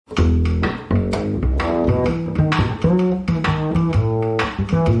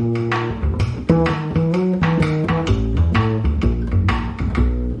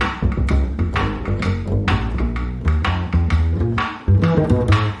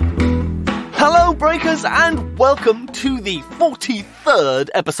Breakers, and welcome to the 43rd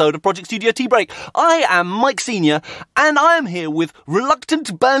episode of Project Studio Tea Break. I am Mike Senior, and I am here with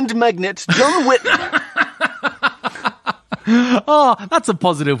reluctant band magnet John Whitney. Oh, that's a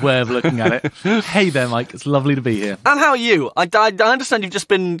positive way of looking at it. Hey there, Mike. It's lovely to be here. And how are you? I understand you've just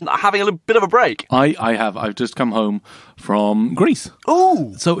been having a little bit of a break. I have. I've just come home from Greece.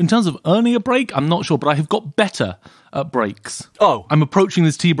 Oh. So in terms of earning a break, I'm not sure, but I have got better at breaks. Oh. I'm approaching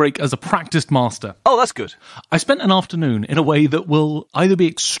this tea break as a practiced master. Oh, that's good. I spent an afternoon in a way that will either be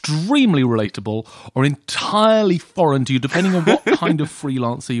extremely relatable or entirely foreign to you, depending on what kind of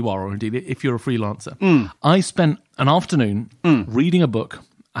freelancer you are, or indeed if you're a freelancer. I spent an afternoon reading a book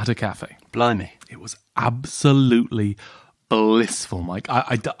at a cafe. Blimey. It was absolutely blissful, Mike.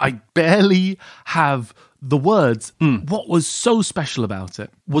 I barely have the words. What was so special about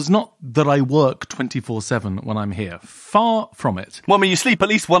it was not that I work 24/7 when I'm here. Far from it. Well, I mean, you sleep at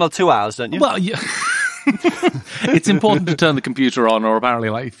least 1 or 2 hours, don't you? Well, yeah. It's important to turn the computer on, or apparently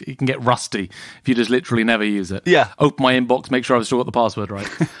like it can get rusty if you just literally never use it. Yeah. Open my inbox, make sure I've still got the password right.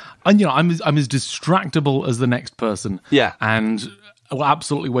 And, you know, I'm as distractible as the next person. Yeah. And will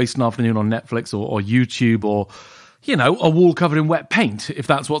absolutely waste an afternoon on Netflix or YouTube or, you know, a wall covered in wet paint, if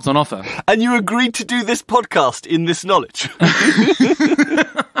that's what's on offer. And you agreed to do this podcast in this knowledge.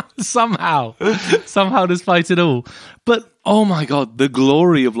 Somehow despite it all. But, oh my God, the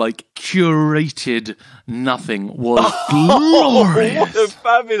glory of, like, curated nothing was glorious. What a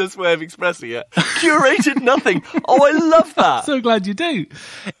fabulous way of expressing it. Curated nothing. Oh, I love that. So glad you do.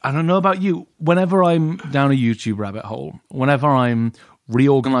 I don't know about you. Whenever I'm down a YouTube rabbit hole, whenever I'm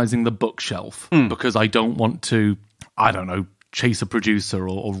reorganizing the bookshelf because I don't want to, I don't know, chase a producer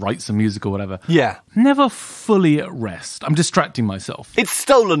or write some music or whatever. Yeah. Never fully at rest. I'm distracting myself. It's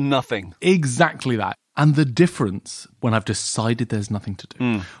stolen nothing. Exactly that. And the difference when I've decided there's nothing to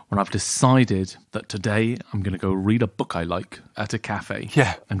do, when I've decided that today I'm going to go read a book I like at a cafe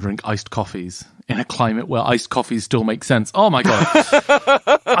and drink iced coffees in a climate where iced coffees still make sense. Oh my God.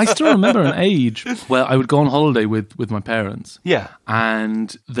 I still remember an age where I would go on holiday with my parents. Yeah.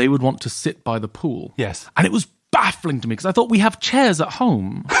 And they would want to sit by the pool. Yes. And it was baffling to me because I thought we have chairs at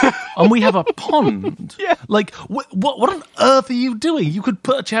home and we have a pond. Yeah. Like, what on earth are you doing? You could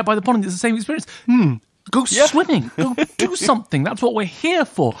put a chair by the pond and it's the same experience. Go swimming. Go do something. That's what we're here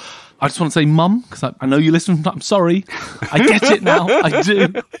for. I just want to say, Mum, because I know you listen. I'm sorry. I get it now. I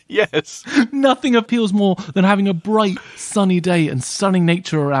do. Yes. Nothing appeals more than having a bright, sunny day and stunning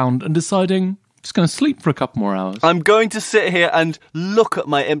nature around and deciding, just going to sleep for a couple more hours. I'm going to sit here and look at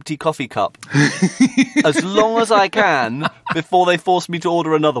my empty coffee cup as long as I can before they force me to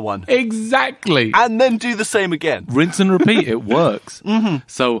order another one. Exactly. And then do the same again. Rinse and repeat. It works.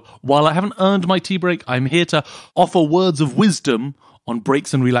 So while I haven't earned my tea break, I'm here to offer words of wisdom on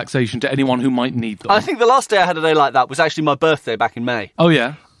breaks and relaxation to anyone who might need them. I think the last day I had a day like that was actually my birthday back in May. Oh,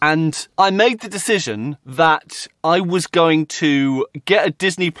 yeah? And I made the decision that I was going to get a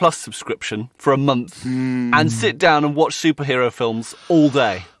Disney Plus subscription for a month and sit down and watch superhero films all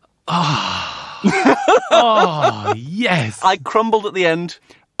day. Oh, yes. I crumbled at the end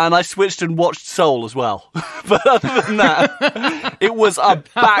and I switched and watched Soul as well. But other than that, it was a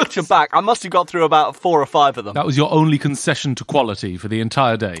back-to-back. I must have got through about 4 or 5 of them. That was your only concession to quality for the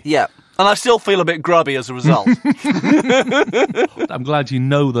entire day. Yeah. And I still feel a bit grubby as a result. I'm glad you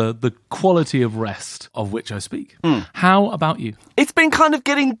know the quality of rest of which I speak. How about you? It's been kind of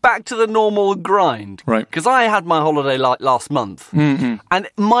getting back to the normal grind. Right. Because I had my holiday last month. And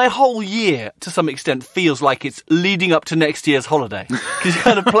my whole year, to some extent, feels like it's leading up to next year's holiday. Because you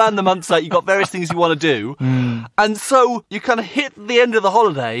kind of plan the months out, you've got various things you want to do. And so you kind of hit the end of the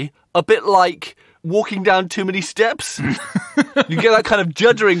holiday a bit like walking down too many steps. You get that kind of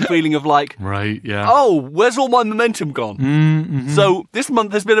juddering feeling of like, right, yeah. Oh, where's all my momentum gone? So this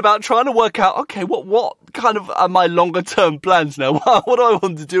month has been about trying to work out, okay, what kind of are my longer term plans now? What do I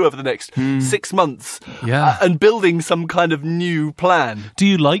want to do over the next 6 months? Yeah. And building some kind of new plan. Do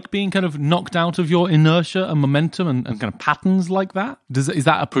you like being kind of knocked out of your inertia and momentum and kind of patterns like that? Is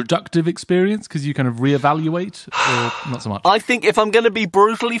that a productive experience because you kind of reevaluate or not so much? I think if I'm going to be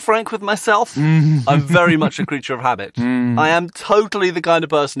brutally frank with myself, I'm very much a creature of habit. I am totally the kind of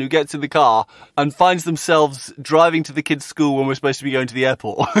person who gets in the car and finds themselves driving to the kids' school when we're supposed to be going to the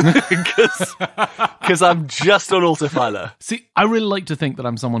airport. Because I'm just on autopilot. See, I really like to think that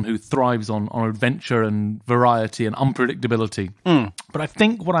I'm someone who thrives on adventure and variety and unpredictability. But I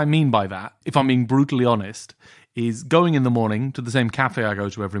think what I mean by that, if I'm being brutally honest, is going in the morning to the same cafe I go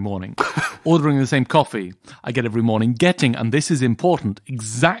to every morning, ordering the same coffee I get every morning, getting, and this is important,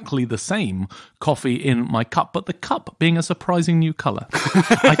 exactly the same coffee in my cup, but the cup being a surprising new colour.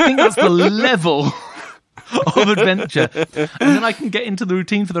 I think that's the level of adventure. And then I can get into the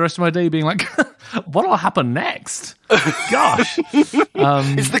routine for the rest of my day being like, what'll happen next? Gosh.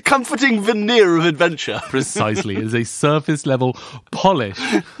 It's the comforting veneer of adventure. Precisely. It's a surface level polish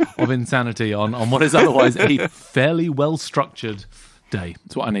of insanity on what is otherwise a fairly well-structured day.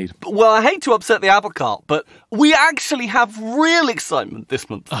 That's what I need. Well, I hate to upset the apple cart, but we actually have real excitement this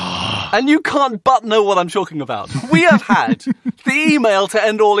month. And you can't but know what I'm talking about. We have had the email to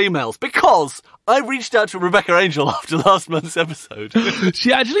end all emails because I reached out to Rebecca Angel after last month's episode.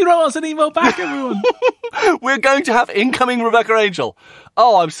 She actually wrote us an email back, everyone. We're going to have incoming Rebecca Angel.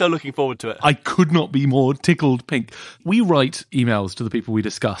 Oh, I'm so looking forward to it. I could not be more tickled pink. We write emails to the people we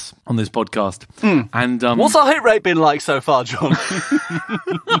discuss on this podcast. And what's our hit rate been like so far, John?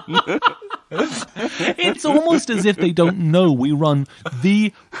 It's almost as if they don't know we run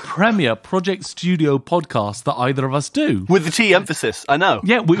the premier Project Studio podcast that either of us do. With the T emphasis, I know.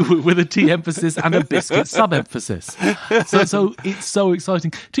 Yeah, with a T emphasis and a biscuit sub-emphasis. So it's so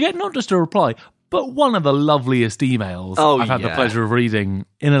exciting to get not just a reply, but one of the loveliest emails I've had the pleasure of reading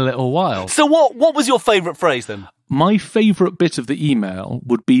in a little while. So what was your favourite phrase then? My favourite bit of the email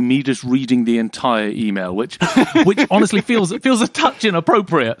would be me just reading the entire email, which honestly feels a touch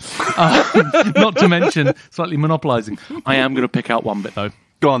inappropriate. Not to mention slightly monopolising. I am going to pick out one bit though.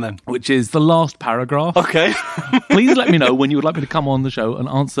 Go on then. Which is the last paragraph. Okay. Please let me know when you would like me to come on the show and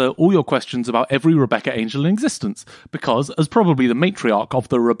answer all your questions about every Rebecca Angel in existence, because as probably the matriarch of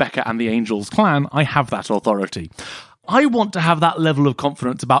the Rebecca and the Angels clan, I have that authority. I want to have that level of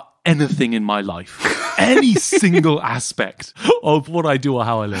confidence about anything in my life. Any single aspect of what I do or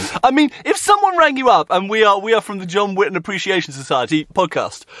how I live. I mean, if someone rang you up, and we are from the John Whitten Appreciation Society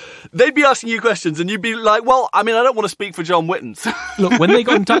podcast, they'd be asking you questions and you'd be like, well, I mean, I don't want to speak for John Whitten's. Look, when they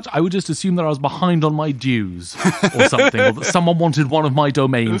got in touch, I would just assume that I was behind on my dues or something, or that someone wanted one of my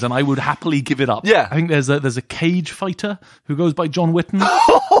domains and I would happily give it up. Yeah. I think there's a cage fighter who goes by John Whitten.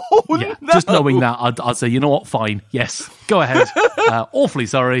 Oh, yeah, no. Just knowing that, I'd say, you know what, fine, yes, go ahead. Awfully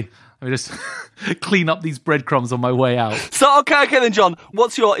sorry. Let me just clean up these breadcrumbs on my way out. So, okay then, John.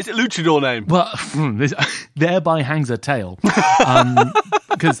 Is it Luchador name? Well, thereby hangs a tale.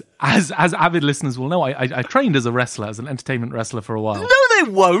 Because as avid listeners will know, I trained as a wrestler, as an entertainment wrestler for a while. No,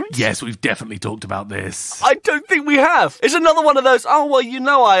 they won't. Yes, we've definitely talked about this. I don't think we have. It's another one of those,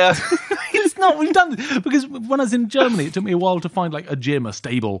 It's not, we've done it. Because when I was in Germany, it took me a while to find like a gym, a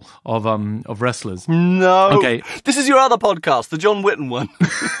stable of wrestlers. No. Okay. This is your other podcast, the John Whitten one.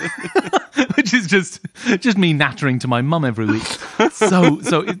 Which is just me nattering to my mum every week. So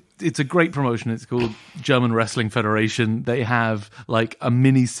it's a great promotion. It's called German Wrestling Federation. They have like a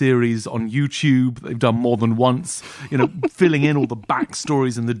mini series on YouTube. They've done more than once, filling in all the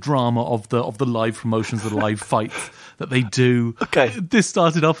backstories and the drama of the live promotions, the live fights that they do. Okay. This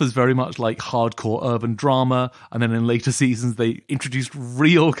started off as very much like hardcore urban drama, and then in later seasons they introduced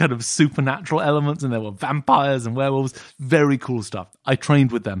real kind of supernatural elements, and there were vampires and werewolves. Very cool stuff. I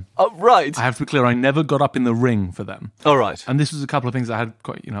trained with them. Oh, right. I have to be clear, I never got up in the ring for them. All right. And this was a couple of things. I had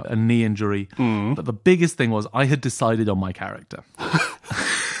quite, a knee injury. But the biggest thing was I had decided on my character.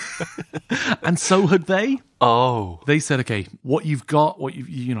 And so had they. Oh. They said, okay, what you've got,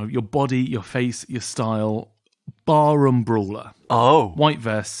 your body, your face, your style, barroom brawler. Oh. White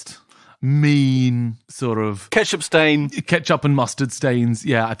vest, mean, sort of... Ketchup and mustard stains.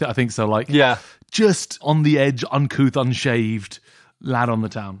 Yeah, I think so. Like, yeah. Just on the edge, uncouth, unshaved lad on the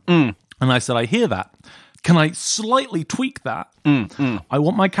town. And I said, I hear that. Can I slightly tweak that? I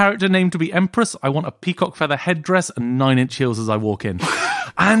want my character name to be Empress. I want a peacock feather headdress and 9-inch heels as I walk in.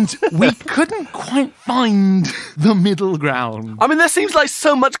 And we couldn't quite find the middle ground. I mean, there seems like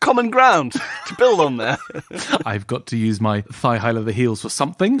so much common ground to build on there. I've got to use my thigh-high leather heels for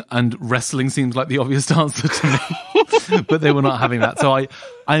something, and wrestling seems like the obvious answer to me. But they were not having that. So I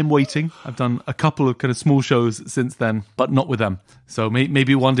am waiting. I've done a couple of kind of small shows since then, but not with them. So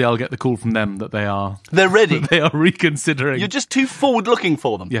maybe one day I'll get the call from them that they're ready. They are reconsidering. You're just too forward-looking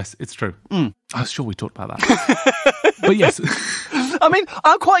for them. Yes, it's true. I was sure we talked about that. But yes. I mean,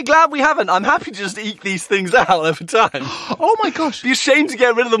 I'm quite glad we haven't. I'm happy to just eke these things out over time. Oh my gosh. Be ashamed to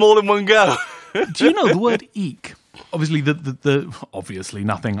get rid of them all in one go. Do you know the word eke? Obviously, obviously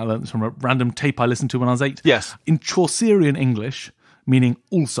nothing. I learned this from a random tape I listened to when I was 8. Yes. In Chaucerian English, meaning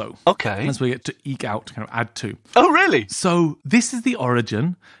also. Okay. That's where you get to eke out, to kind of add to. Oh, really? So this is the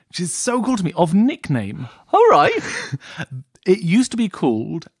origin, which is so cool to me, of nickname. All right. It used to be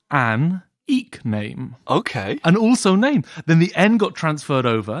called an eek name. Okay. And also name. Then the N got transferred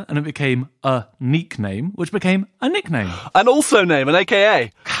over and it became a neek name, which became a nickname. And also name, an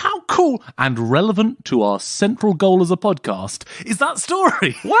AKA. How cool and relevant to our central goal as a podcast is that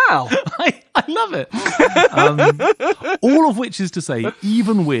story. Wow. I love it. All of which is to say,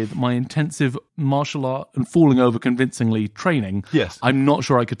 even with my intensive martial art and falling over convincingly training, yes, I'm not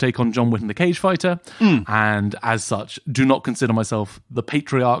sure I could take on John Witten the Cage Fighter. And as such, do not consider myself the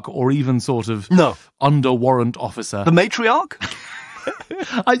patriarch or even sort of under warrant officer. The matriarch?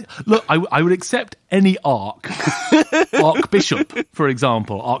 I would accept any archbishop, for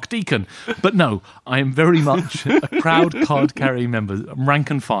example, archdeacon, but no, I am very much a proud card-carrying member, rank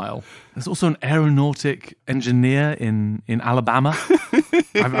and file. There's also an aeronautic engineer in Alabama.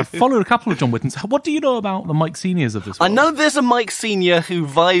 I've followed a couple of John Wittens. What do you know about the Mike Seniors of this world? I know there's a Mike Senior who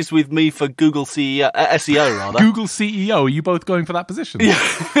vies with me for Google SEO, rather. Google CEO, are you both going for that position? Yeah.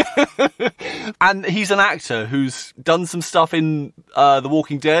 And he's an actor who's done some stuff in The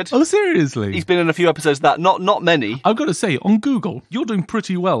Walking Dead. Oh, seriously? He's been in a few episodes of that, not many. I've got to say, on Google, you're doing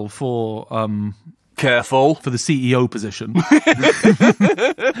pretty well for... Careful. For the CEO position.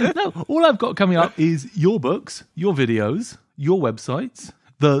 No, all I've got coming up is your books, your videos, your websites.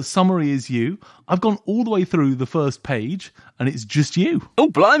 The summary is you. I've gone all the way through the first page, and it's just you. Oh,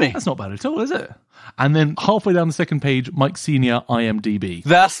 blimey. That's not bad at all, is it? And then halfway down the second page, Mike Senior IMDb.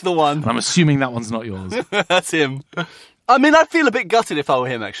 That's the one. And I'm assuming that one's not yours. That's him. I mean, I'd feel a bit gutted if I were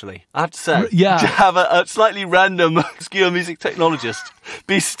him, actually. I have to say. Yeah. To have a slightly random obscure music technologist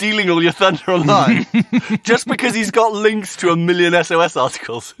be stealing all your thunder online just because he's got links to 1 million SOS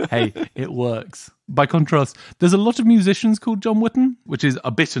articles. Hey, it works. By contrast, there's a lot of musicians called John Witten, which is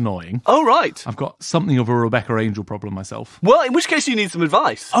a bit annoying. Oh, right. I've got something of a Rebecca Angel problem myself. Well, in which case you need some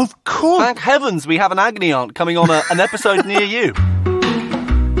advice. Of course. Thank heavens we have an agony aunt coming on an episode near you.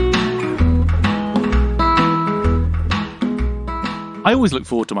 I always look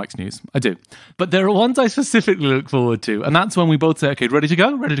forward to Mike's news. I do. But there are ones I specifically look forward to. And that's when we both say, okay, ready to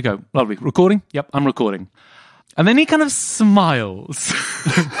go? Ready to go. Lovely. Recording? Yep, I'm recording. And then he kind of smiles,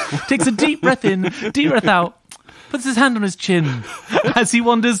 takes a deep breath in, deep breath out, puts his hand on his chin as he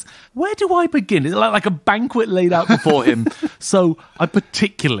wonders, where do I begin? It's like a banquet laid out before him. So I'm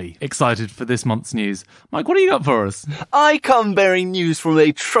particularly excited for this month's news. Mike, what do you got for us? I come bearing news from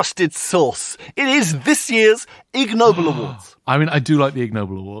a trusted source. It is this year's Ig Nobel Awards. I mean, I do like the Ig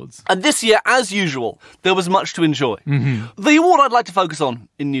Nobel Awards. And this year, as usual, there was much to enjoy. Mm-hmm. The award I'd like to focus on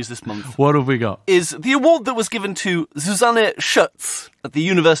in news this month. What have we got? Is the award that was given to Susanne Schutz at the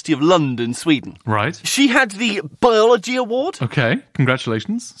University of London, Sweden. Right. She had the Biology Award. Okay,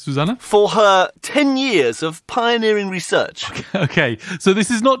 congratulations, Susanna. For her 10 years of pioneering research. Okay, so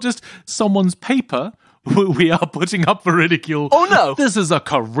this is not just someone's paper we are putting up for ridicule. Oh, no. This is a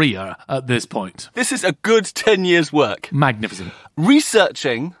career at this point. This is a good 10 years' work. Magnificent.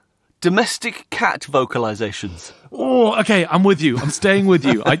 Researching domestic cat vocalizations. Oh, okay, I'm with you. I'm staying with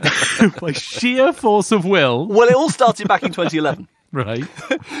you. By sheer force of will. Well, it all started back in 2011. Right.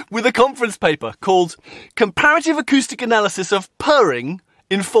 With a conference paper called Comparative Acoustic Analysis of Purring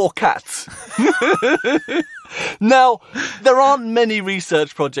in 4 Cats. Now, there aren't many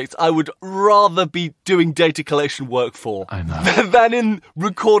research projects I would rather be doing data collection work for I know. than in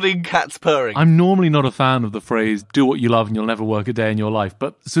recording cats purring. I'm normally not a fan of the phrase, do what you love and you'll never work a day in your life,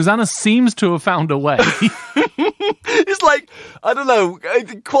 but Susanna seems to have found a way. It's like, I don't know,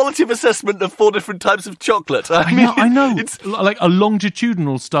 qualitative assessment of 4 different types of chocolate. I know. It's like a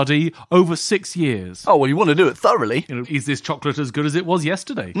longitudinal study over 6 years. Oh, well, you want to do it thoroughly. You know, is this chocolate as good as it was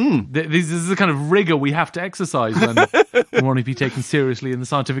yesterday? This is the kind of rigor we have to exercise when we want to be taken seriously in the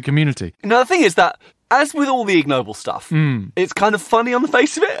scientific community. Now, the thing is that, as with all the Ig Nobel stuff, it's kind of funny on the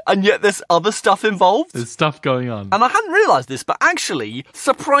face of it, and yet there's other stuff involved. There's stuff going on. And I hadn't realised this, but actually,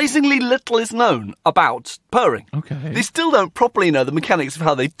 surprisingly little is known about purring. Okay. They still don't properly know the mechanics of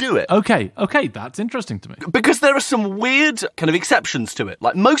how they do it. Okay, that's interesting to me. Because there are some weird kind of exceptions to it.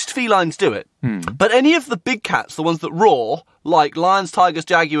 Like, most felines do it. But any of the big cats, the ones that roar, like lions, tigers,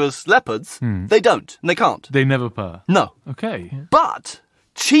 jaguars, leopards, they don't, and they can't. They never purr. No. Okay. But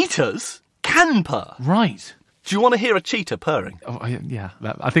cheetahs can purr. Right. Do you want to hear a cheetah purring? Oh, yeah.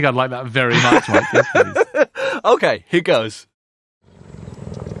 I think I'd like that very much, Mike. Yes, please. Okay, here goes.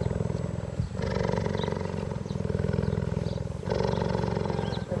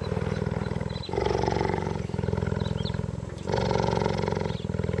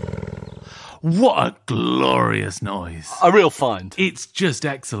 What a glorious noise. A real find. It's just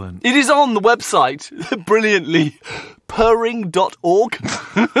excellent. It is on the website, brilliantly, purring.org.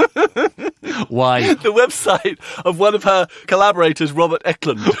 Why? The website of one of her collaborators, Robert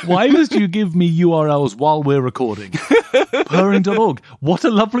Eklund. Why must you give me URLs while we're recording? Purring.org. What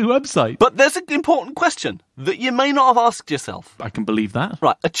a lovely website. But there's an important question that you may not have asked yourself. I can believe that.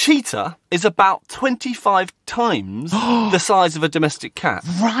 Right, a cheetah is about 25 times the size of a domestic cat.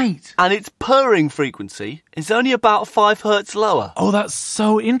 Right. And its purring frequency is only about 5 hertz lower. Oh, that's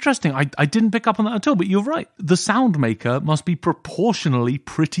so interesting. I didn't pick up on that at all, but you're right. The sound maker must be proportionally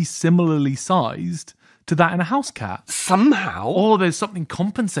pretty similarly sized to that in a house cat. Somehow. Or there's something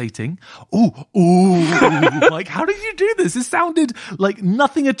compensating. Ooh. Like, how did you do this? It sounded like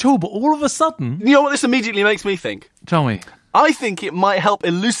nothing at all, but all of a sudden... You know what this immediately makes me think? Tell me. I think it might help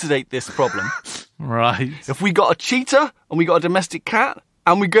elucidate this problem. Right. If we got a cheetah and we got a domestic cat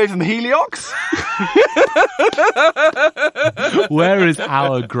and we gave them Heliox... Where is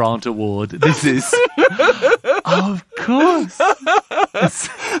our grant award? This is... Of course.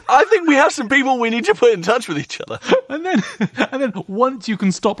 I think we have some people we need to put in touch with each other. And then once you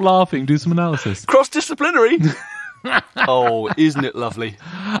can stop laughing, do some analysis. Cross-disciplinary. Oh, isn't it lovely?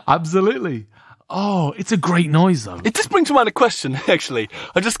 Absolutely. Oh, it's a great noise, though. It just brings to mind a question, actually.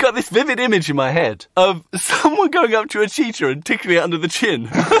 I just got this vivid image in my head of someone going up to a cheetah and tickling it under the chin.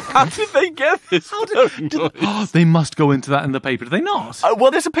 How did they get this? They must go into that in the paper, do they not?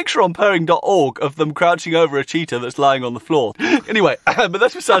 Well, there's a picture on purring.org of them crouching over a cheetah that's lying on the floor. Anyway, but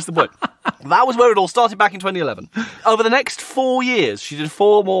that's besides the point. That was where it all started back in 2011. Over the next 4 years, she did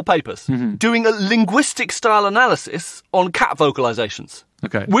 4 more papers doing a linguistic style analysis on cat vocalizations.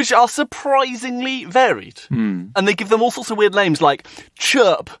 Okay. Which are surprisingly varied. And they give them all sorts of weird names like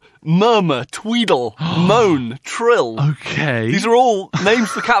chirp, murmur, tweedle, moan, trill. Okay. These are all names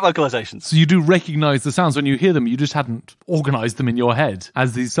for cat vocalizations. So you do recognise the sounds when you hear them, you just hadn't organised them in your head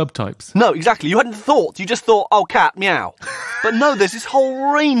as these subtypes. No, exactly. You hadn't thought. You just thought, oh, cat, meow. But no, there's this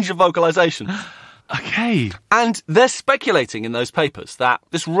whole range of vocalizations. Okay. And they're speculating in those papers that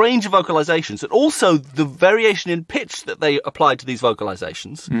this range of vocalizations and also the variation in pitch that they applied to these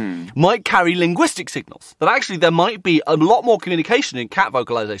vocalizations might carry linguistic signals. That actually there might be a lot more communication in cat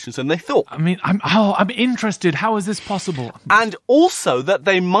vocalizations than they thought. I mean, I'm interested. How is this possible? And also that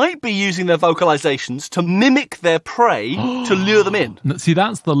they might be using their vocalizations to mimic their prey to lure them in. See,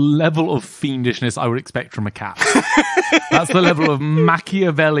 that's the level of fiendishness I would expect from a cat. That's the level of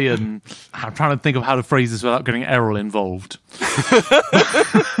Machiavellian. I'm trying to think of how to phrase this without getting Errol involved.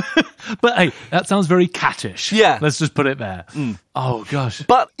 But hey, that sounds very cattish. Yeah. Let's just put it there. Oh, gosh.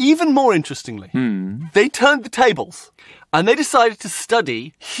 But even more interestingly, they turned the tables and they decided to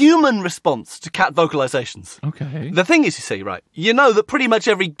study human response to cat vocalizations. Okay. The thing is, you see, right, you know that pretty much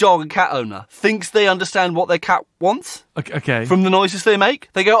every dog and cat owner thinks they understand what their cat wants. Okay. From the noises they make.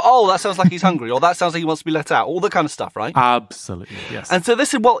 They go, oh, that sounds like he's hungry, or that sounds like he wants to be let out, all that kind of stuff, right? Absolutely, yes. And so they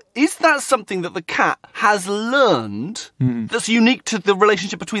said, well, is that something that the cat has learned that's unique to the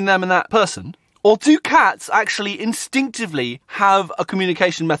relationship between them and that person? Or do cats actually instinctively have a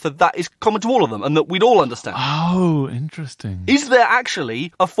communication method that is common to all of them and that we'd all understand? Oh, interesting. Is there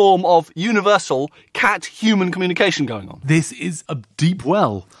actually a form of universal cat-human communication going on? This is a deep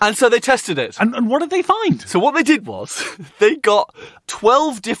well. And so they tested it. And what did they find? So what they did was they got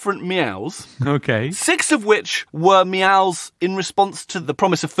 12 different meows. Okay. 6 of which were meows in response to the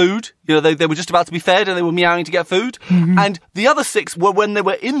promise of food. You know, they were just about to be fed and they were meowing to get food. And the other 6 were when they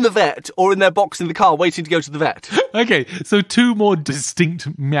were in the vet or in their box in the car waiting to go to the vet. Okay, so 2 more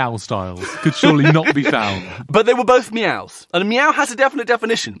distinct meow styles could surely not be found. But they were both meows. And a meow has a definite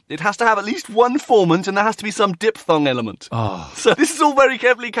definition. It has to have at least one formant and there has to be some diphthong element. Oh. So this is all very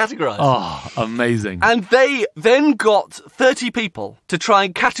carefully categorised. Oh, amazing. And they then got 30 people to try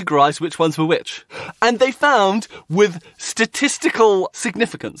and categorise which ones were which. And they found, with statistical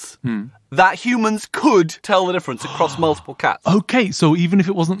significance, that humans could tell the difference across multiple cats. Okay, so even if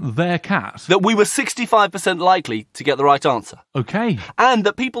it wasn't their cat. That we were 65% likely to get the right answer. Okay. And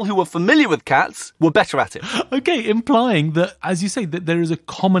that people who were familiar with cats were better at it. Okay, implying that, as you say, that there is a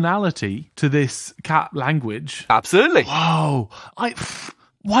commonality to this cat language. Absolutely. Wow.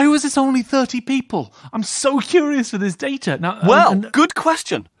 Why was this only 30 people? I'm so curious for this data. Now, well, good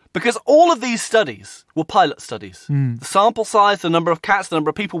question. Because all of these studies were pilot studies. The sample size, the number of cats, the number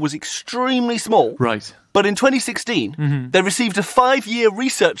of people was extremely small. Right. But in 2016, they received a 5-year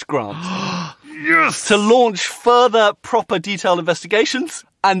research grant Yes! to launch further proper detailed investigations.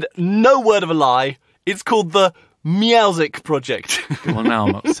 And no word of a lie, it's called the Meowsic project. Well, now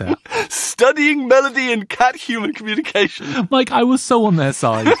I'm upset. Studying melody and cat-human communication. Mike, I was so on their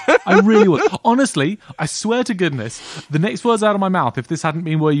side. I really was. Honestly, I swear to goodness, the next words out of my mouth, if this hadn't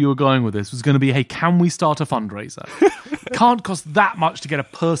been where you were going with this, was going to be, hey, can we start a fundraiser? Can't cost that much to get a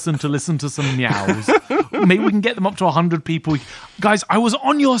person to listen to some meows. Maybe we can get them up to 100 people. Guys, I was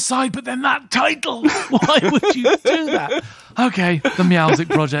on your side, but then that title. Why would you do that? Okay, the Meowsic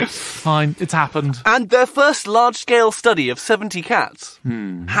project. Fine, it's happened. And their first large-scale study of 70 cats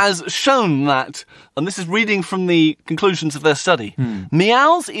has shown that, and this is reading from the conclusions of their study,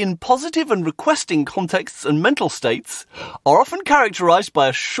 meows in positive and requesting contexts and mental states are often characterized by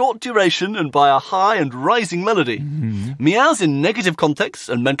a short duration and by a high and rising melody. Meows in negative contexts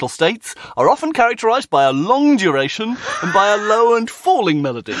and mental states are often characterized by a long duration and by a low and falling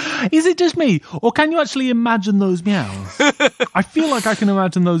melody. Is it just me, or can you actually imagine those meows? I feel like I can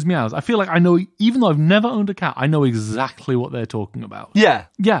imagine those meows. I feel like I know, even though I've never owned a cat, I know exactly what they're talking about. Yeah.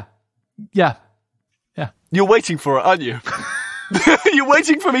 Yeah. Yeah. Yeah. You're waiting for it, aren't you? You're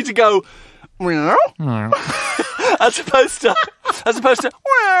waiting for me to go, meow, as opposed to,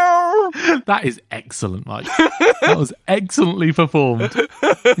 wow. That is excellent, Mike. That was excellently performed.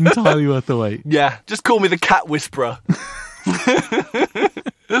 Entirely worth the wait. Yeah, just call me the cat whisperer.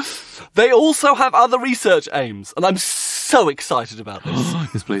 They also have other research aims, and I'm so excited about this.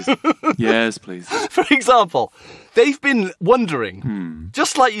 Yes, please. Yes, please. For example, they've been wondering,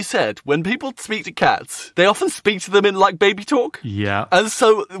 just like you said, when people speak to cats, they often speak to them in like baby talk. Yeah. And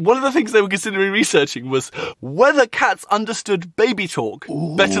so one of the things they were considering researching was whether cats understood baby talk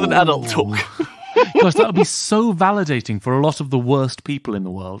better than adult talk. Gosh, that would be so validating for a lot of the worst people in the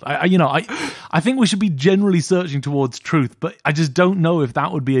world. I think we should be generally searching towards truth, but I just don't know if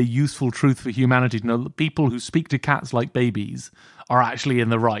that would be a useful truth for humanity to know that people who speak to cats like babies are actually in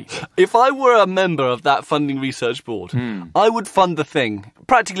the right. If I were a member of that funding research board, I would fund the thing,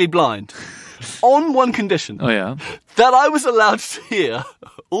 practically blind, on one condition. Oh, yeah? That I was allowed to hear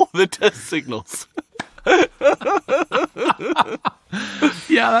all the test signals.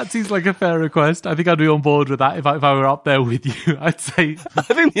 Yeah, that seems like a fair request. I think I'd be on board with that if I were up there with you. I'd say I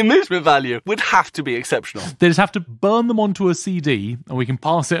think the amusement value would have to be exceptional. They just have to burn them onto a CD and we can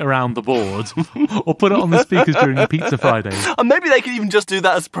pass it around the board or put it on the speakers during the Pizza Fridays. And maybe they could even just do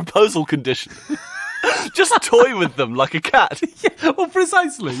that as a proposal condition. Just toy with them like a cat. Yeah, well,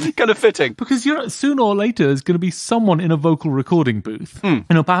 precisely. Kind of fitting. Because sooner or later there's going to be someone in a vocal recording booth.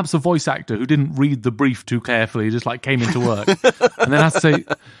 Perhaps a voice actor who didn't read the brief too carefully, just like came into work. And then has to say,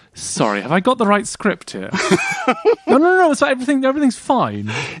 sorry, have I got the right script here? No, it's like everything's fine.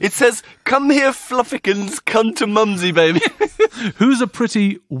 It says, come here, fluffykins, come to mumsy, baby. Who's a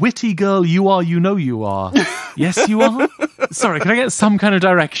pretty, witty girl you are, you know you are? Yes, you are? Sorry, can I get some kind of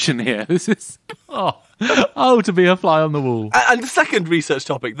direction here? This is... Oh, to be a fly on the wall. And the second research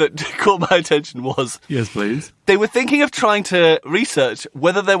topic that caught my attention was... Yes, please. They were thinking of trying to research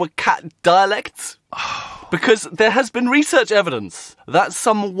whether there were cat dialects. Because there has been research evidence that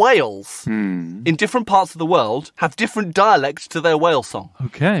some whales in different parts of the world have different dialects to their whale song.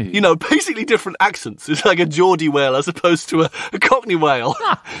 Okay. You know, basically different accents. It's like a Geordie whale as opposed to a Cockney whale.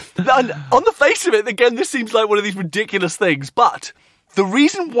 And on the face of it, again, this seems like one of these ridiculous things, but... The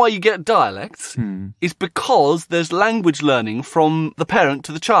reason why you get dialects is because there's language learning from the parent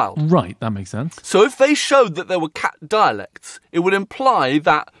to the child. Right, that makes sense. So if they showed that there were cat dialects, it would imply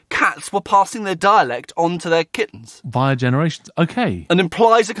that cats were passing their dialect on to their kittens. Via generations. Okay. And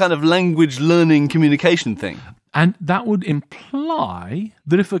implies a kind of language learning communication thing. And that would imply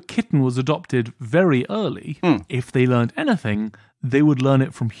that if a kitten was adopted very early, if they learned anything, they would learn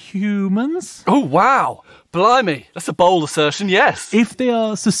it from humans. Oh, wow. Blimey. That's a bold assertion, yes. If they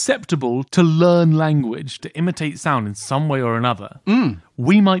are susceptible to learn language, to imitate sound in some way or another,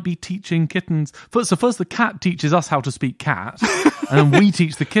 we might be teaching kittens... First the cat teaches us how to speak cat, and then we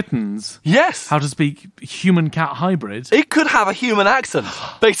teach the kittens how to speak human-cat hybrid. It could have a human accent,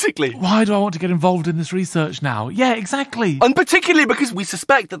 basically. Why do I want to get involved in this research now? Yeah, exactly. And particularly because we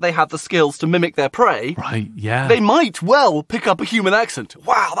suspect that they have the skills to mimic their prey. Right, yeah. They might well pick up a human accent.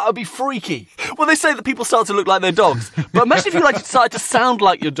 Wow, that would be freaky. Well, they say that people start to look like their dogs. But imagine if you decided to sound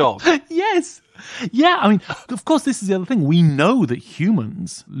like your dog. Yes. Yeah, I mean, of course, this is the other thing. We know that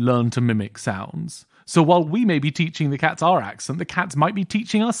humans learn to mimic sounds. So while we may be teaching the cats our accent, the cats might be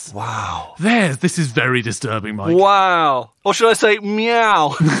teaching us. Wow. This is very disturbing, Mike. Wow. Or should I say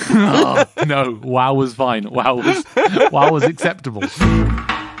meow? Oh, no, wow was fine. Wow was acceptable.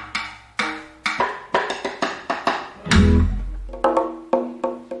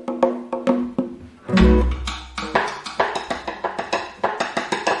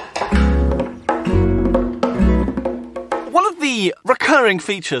 recurring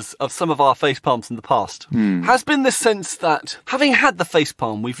features of some of our facepalms in the past has been this sense that, having had the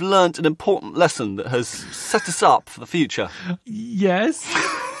facepalm, we've learnt an important lesson that has set us up for the future. Yes.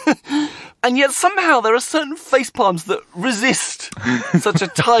 And yet somehow there are certain facepalms that resist such a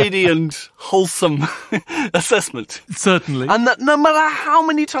tidy and wholesome assessment. Certainly. And that no matter how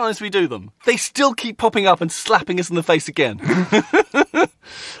many times we do them, they still keep popping up and slapping us in the face again.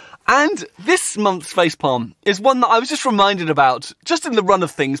 And this month's facepalm is one that I was just reminded about, just in the run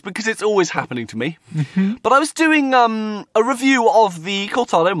of things, because it's always happening to me. Mm-hmm. But I was doing a review of the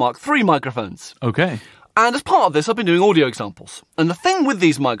Cortado Mark III microphones. Okay. And as part of this, I've been doing audio examples. And the thing with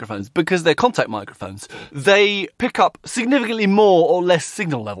these microphones, because they're contact microphones, they pick up significantly more or less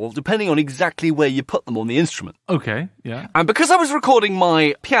signal level, depending on exactly where you put them on the instrument. Okay, yeah. And because I was recording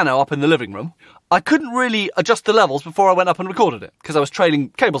my piano up in the living room, I couldn't really adjust the levels before I went up and recorded it, because I was trailing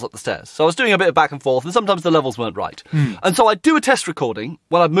cables up the stairs. So I was doing a bit of back and forth, and sometimes the levels weren't right. And so I'd do a test recording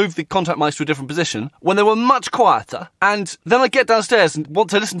when I'd moved the contact mics to a different position, when they were much quieter, and then I'd get downstairs and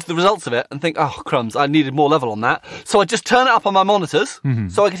want to listen to the results of it and think, oh, crumbs, I needed more level on that. So I'd just turn it up on my monitors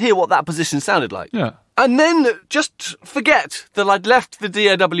so I could hear what that position sounded like. Yeah. And then just forget that I'd left the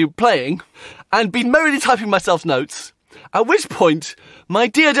DAW playing and been merrily typing myself notes. At which point, my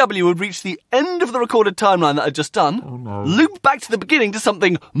DAW would reach the end of the recorded timeline that I'd just done, loop back to the beginning to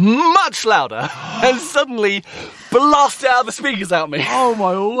something much louder, and suddenly blast it out of the speakers at me. Oh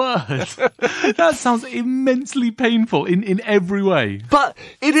my word. That sounds immensely painful in every way. But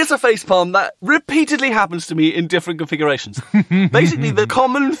it is a facepalm that repeatedly happens to me in different configurations. Basically, the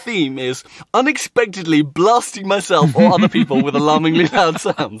common theme is unexpectedly blasting myself or other people with alarmingly loud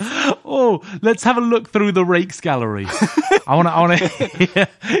sounds. Oh, let's have a look through the rakes gallery. I want to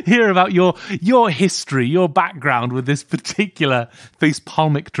hear about your history, your background with this particular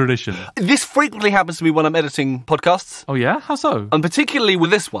facepalmic tradition. This frequently happens to me when I'm editing podcasts. Oh yeah? How so? And particularly with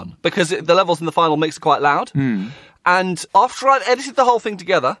this one, because the levels in the final mix are quite loud. And after I've edited the whole thing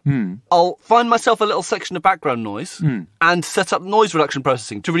together, I'll find myself a little section of background noise and set up noise reduction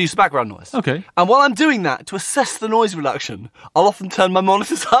processing to reduce the background noise. Okay. And while I'm doing that, to assess the noise reduction, I'll often turn my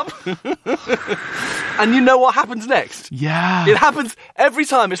monitors up. And you know what happens next? Yeah. It happens every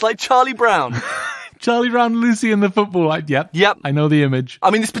time. It's like Charlie Brown. Charlie Brown, Lucy and the football. Like, yep. I know the image.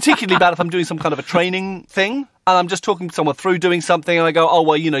 I mean, it's particularly bad if I'm doing some kind of a training thing. And I'm just talking someone through doing something, and I go, oh,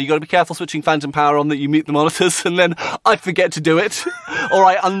 well, you got to be careful switching phantom power on that you mute the monitors, and then I forget to do it, or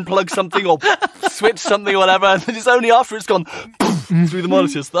I unplug something, or switch something, or whatever, and then it's only after it's gone through the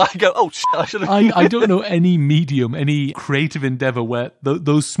monitors that I go, oh, shit, I should have... I don't know any medium, any creative endeavour where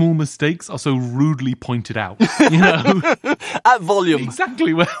those small mistakes are so rudely pointed out, At volume.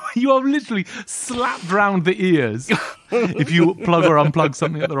 Exactly, where you are literally slapped round the ears. If you plug or unplug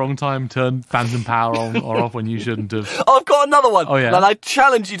something at the wrong time, turn phantom power on or off when you shouldn't have. Oh, I've got another one. Oh, yeah. And I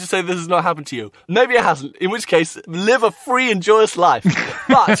challenge you to say this has not happened to you. Maybe it hasn't, in which case, live a free and joyous life.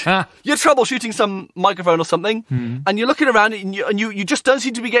 But you're troubleshooting some microphone or something, and you're looking around and you just don't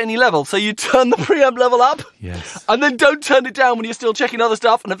seem to be getting any level. So you turn the preamp level up, yes, and then don't turn it down when you're still checking other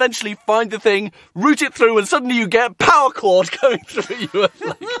stuff, and eventually find the thing, route it through, and suddenly you get a power cord going through you at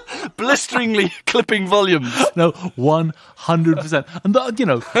like blisteringly clipping volumes. No, 100%. And,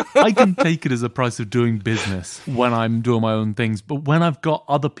 I can take it as a price of doing business when I'm doing my own things. But when I've got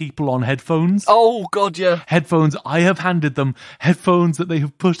other people on headphones... Oh, God, yeah. Headphones, I have handed them headphones that they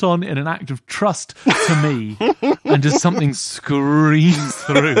have put on in an act of trust to me. And just something screams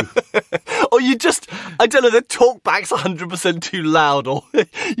through. Or you just, I don't know, the talkback's 100% too loud. Or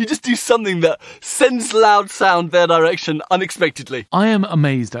you just do something that sends loud sound their direction unexpectedly. I am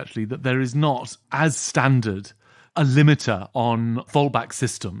amazed, actually, that there is not, as standard, a limiter on fallback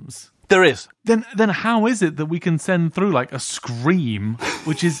systems. There is. Then how is it that we can send through like a scream,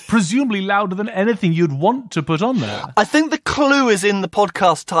 which is presumably louder than anything you'd want to put on there? I think the clue is in the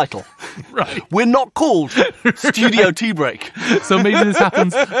podcast title. Right. We're not called Studio Tea Break. So maybe this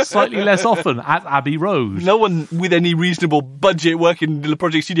happens slightly less often at Abbey Road. No one with any reasonable budget working in the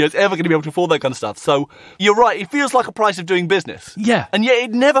project studio is ever going to be able to afford that kind of stuff. So you're right, it feels like a price of doing business. Yeah. And yet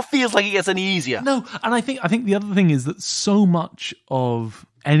it never feels like it gets any easier. No, and I think the other thing is that so much of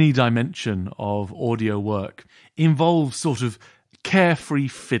any dimension of audio work involves sort of carefree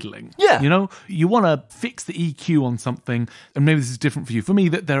fiddling. Yeah. You want to fix the EQ on something, and maybe this is different for you. For me,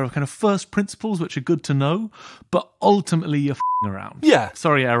 that there are kind of first principles which are good to know, but ultimately you're around. Yeah.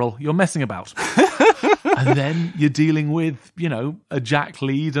 Sorry, Errol, you're messing about. And then you're dealing with, a jack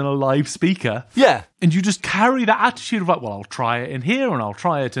lead and a live speaker. Yeah. And you just carry that attitude of like, well, I'll try it in here, and I'll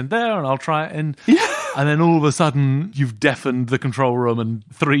try it in there, and I'll try it in... Yeah. And then all of a sudden, you've deafened the control room and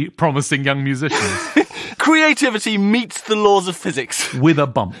 3 promising young musicians. Creativity meets the laws of physics. With a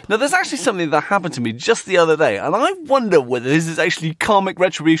bump. Now, there's actually something that happened to me just the other day, and I wonder whether this is actually karmic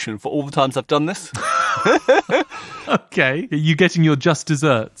retribution for all the times I've done this. Okay. Are you getting your just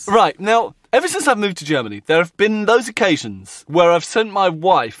desserts? Right. Now, ever since I've moved to Germany, there have been those occasions where I've sent my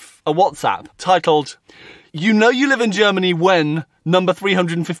wife a WhatsApp titled, "You know you live in Germany when number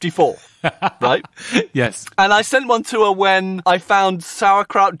 354." Right? Yes. And I sent one to her when I found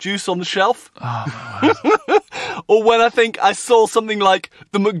sauerkraut juice on the shelf. Oh, or when I think I saw something like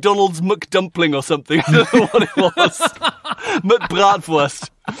the McDonald's McDumpling or something. I don't know what it was. McBratwurst.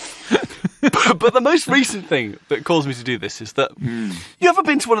 But the most recent thing that caused me to do this is that you ever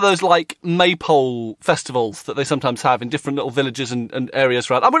been to one of those like maypole festivals that they sometimes have in different little villages and areas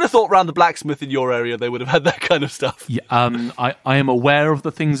around? I would have thought around the blacksmith in your area they would have had that kind of stuff. Yeah, I am aware of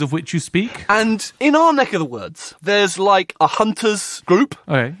the things of which you speak. And in our neck of the woods, there's like a hunters group.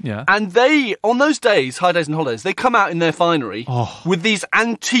 Okay, yeah. And they, on those days, high days and holidays, they come out in their finery with these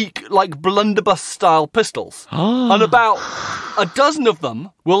antique, like blunderbuss style pistols. And about a dozen of them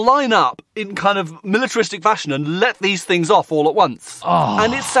will line up in kind of militaristic fashion and let these things off all at once.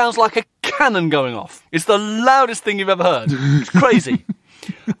 And it sounds like a cannon going off. It's the loudest thing you've ever heard. It's crazy.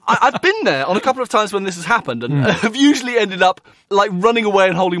 I've been there on a couple of times when this has happened and have usually ended up like running away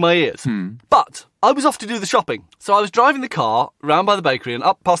and holding my ears. But I was off to do the shopping. So I was driving the car round by the bakery and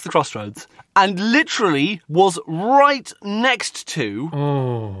up past the crossroads and literally was right next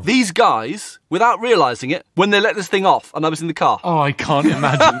to these guys without realising it when they let this thing off and I was in the car. Oh, I can't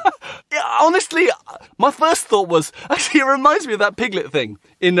imagine. Yeah, honestly, my first thought was, actually, it reminds me of that piglet thing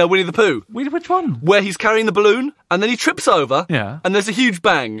in Winnie the Pooh. Which one? Where he's carrying the balloon, and then he trips over, Yeah. and there's a huge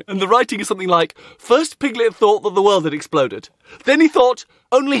bang, and the writing is something like, first Piglet thought that the world had exploded. Then he thought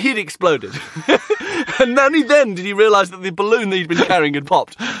only he'd exploded. And only then did he realise that the balloon that he'd been carrying had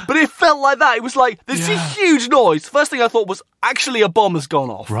popped. But it felt like that. It was like, there's a huge noise. First thing I thought was, actually, a bomb has gone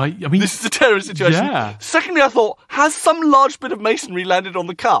off. Right, I mean... This is a terrorist situation. Yeah. Secondly, I thought, has some large bit of masonry landed on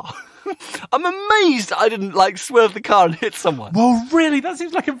the car? I'm amazed I didn't, swerve the car and hit someone. Well, really, that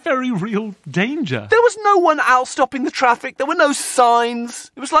seems like a very real danger. There was no one out stopping the traffic. There were no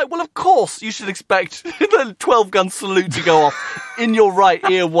signs. It was like, well, of course you should expect the 12-gun salute to go off in your right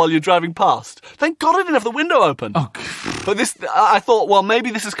ear while you're driving past. Thank God I didn't have the window open. Oh, but I thought, well, maybe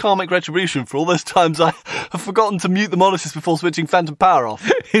this is karmic retribution for all those times I have forgotten to mute the monitors before switching phantom power off.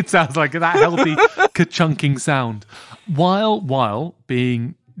 It sounds like that healthy ka-chunking sound. While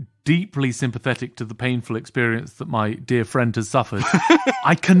being deeply sympathetic to the painful experience that my dear friend has suffered,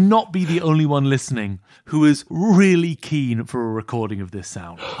 I cannot be the only one listening who is really keen for a recording of this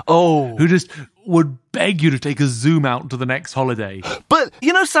sound. Oh. Who just would beg you to take a zoom out to the next holiday. But,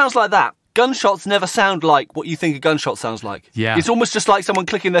 sounds like that. Gunshots never sound like what you think a gunshot sounds like. Yeah. It's almost just like someone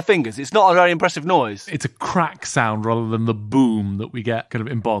clicking their fingers. It's not a very impressive noise. It's a crack sound rather than the boom that we get kind of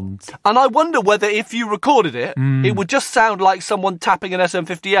in Bonds. And I wonder whether if you recorded it, it would just sound like someone tapping an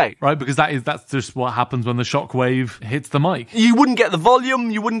SM58. Right, because that's just what happens when the shockwave hits the mic. You wouldn't get the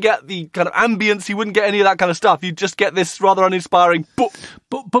volume, you wouldn't get the kind of ambience, you wouldn't get any of that kind of stuff. You'd just get this rather uninspiring boop.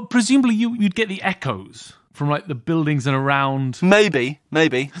 But presumably you'd get the echoes from the buildings and around. Maybe.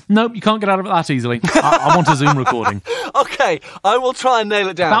 Nope, you can't get out of it that easily. I want a Zoom recording. Okay, I will try and nail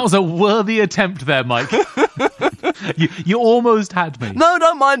it down. That was a worthy attempt there, Mike. You almost had me. No,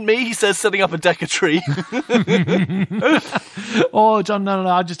 don't mind me, he says, setting up a decker tree. Oh, John, no,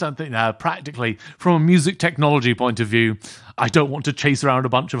 I just don't think that. Practically, from a music technology point of view, I don't want to chase around a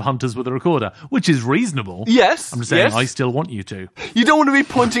bunch of hunters with a recorder, which is reasonable. Yes. I'm just saying, yes. I still want you to. You don't want to be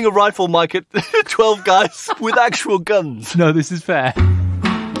pointing a rifle mic at 12 guys with actual guns. No, this is fair.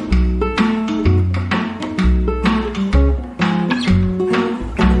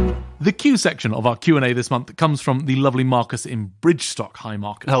 The Q section of our Q&A this month comes from the lovely Marcus in Bridgestock. Hi,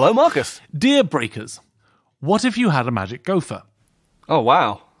 Marcus. Hello, Marcus. Dear Breakers, what if you had a magic gopher? Oh,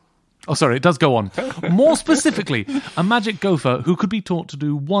 wow. Oh, sorry, it does go on. More specifically, a magic gopher who could be taught to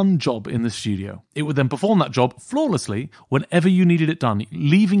do one job in the studio. It would then perform that job flawlessly whenever you needed it done,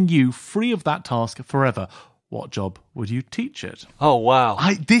 leaving you free of that task forever. What job would you teach it? Oh, wow.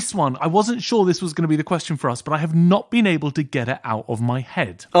 I wasn't sure this was going to be the question for us, but I have not been able to get it out of my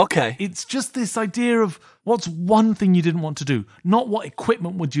head. Okay. It's just this idea of what's one thing you didn't want to do, not what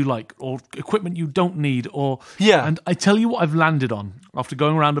equipment would you like, or equipment you don't need, or... Yeah. And I tell you what I've landed on, after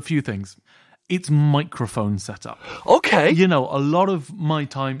going around a few things. It's microphone setup. Okay. A lot of my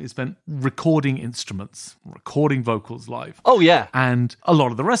time is spent recording instruments, recording vocals live. Oh, yeah. And a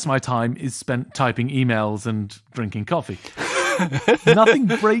lot of the rest of my time is spent typing emails and drinking coffee. Nothing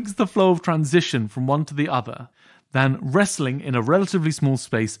breaks the flow of transition from one to the other than wrestling in a relatively small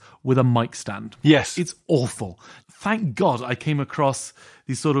space with a mic stand. Yes. It's awful. Thank God I came across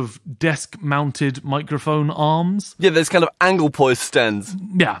these sort of desk-mounted microphone arms. Yeah, there's kind of angle poised stands.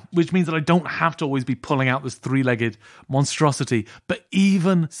 Yeah, which means that I don't have to always be pulling out this three-legged monstrosity. But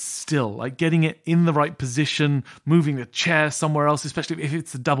even still, like getting it in the right position, moving the chair somewhere else, especially if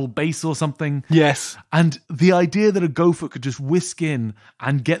it's a double bass or something. Yes. And the idea that a gopher could just whisk in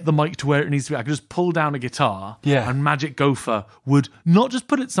and get the mic to where it needs to be, I could just pull down a guitar and magic gopher would not just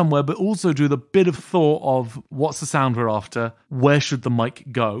put it somewhere, but also do the bit of thought of what's the sound we're after, where should the mic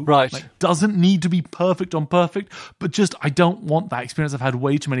go. Right. Like, doesn't need to be perfect on perfect, but just I don't want that experience I've had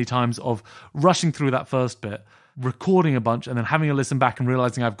way too many times of rushing through that first bit, recording a bunch, and then having a listen back and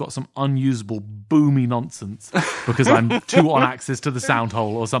realizing I've got some unusable boomy nonsense because I'm too on axis to the sound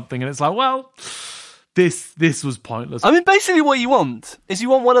hole or something, and it's like, well, this was pointless. I mean, basically what you want is you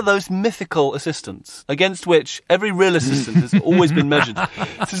want one of those mythical assistants against which every real assistant has always been measured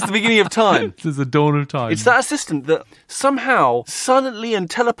since the beginning of time. Since the dawn of time. It's that assistant that somehow, silently and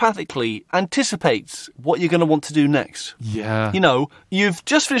telepathically anticipates what you're going to want to do next. Yeah. You know, you've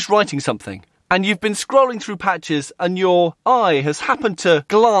just finished writing something, and you've been scrolling through patches, and your eye has happened to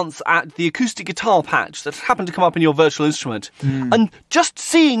glance at the acoustic guitar patch that's happened to come up in your virtual instrument. And just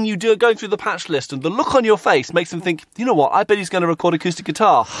seeing you going through the patch list and the look on your face makes them think, you know what, I bet he's going to record acoustic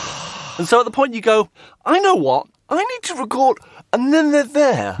guitar. And so at the point you go, I know what, I need to record, and then they're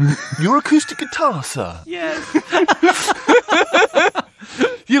there. Your acoustic guitar, sir. Yes.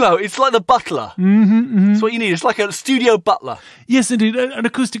 You know, it's like the butler. It's what you need. It's like a studio butler. Yes, indeed. An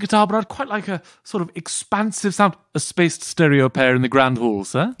acoustic guitar, but I'd quite like a sort of expansive sound. A spaced stereo pair in the grand hall,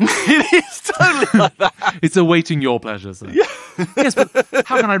 sir. It is totally like that. It's awaiting your pleasure, sir. Yeah. Yes, but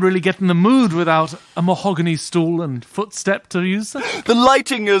how can I really get in the mood without a mahogany stool and footstep to use, sir? The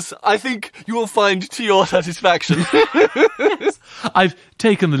lighting is, I think, you will find to your satisfaction. Yes. I've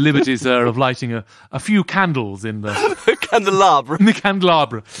taken the liberty, sir, of lighting a few candles in the candelabra. In the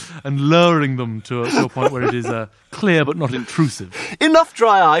candelabra, and lowering them to a point where it is clear but not intrusive. Enough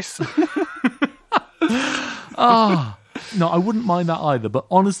dry ice. No, I wouldn't mind that either, but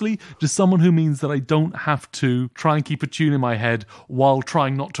honestly, just someone who means that I don't have to try and keep a tune in my head while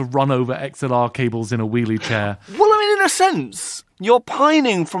trying not to run over XLR cables in a wheelie chair. Well, I mean, in a sense, you're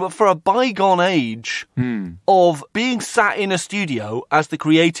pining for a bygone age of being sat in a studio as the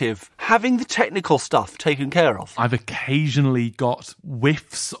creative, having the technical stuff taken care of. I've occasionally got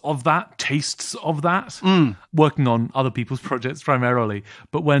whiffs of that, tastes of that, working on other people's projects primarily.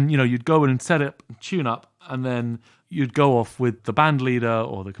 But when, you know, you'd go in and set it, tune up, and then you'd go off with the band leader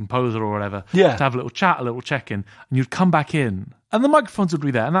or the composer or whatever to have a little chat, a little check-in, and you'd come back in, and the microphones would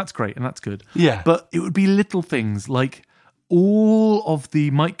be there, and that's great, and that's good. Yeah. But it would be little things like all of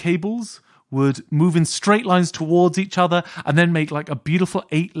the mic cables would move in straight lines towards each other and then make like a beautiful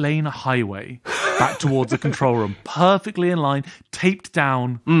 8-lane highway back towards the control room. Perfectly in line, taped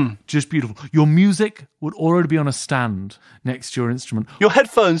down, just beautiful. Your music would already be on a stand next to your instrument. Your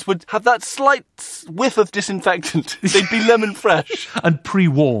headphones would have that slight whiff of disinfectant. They'd be lemon fresh. And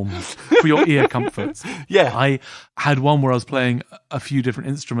pre-warmed for your ear comforts. Yeah. I had one where I was playing a few different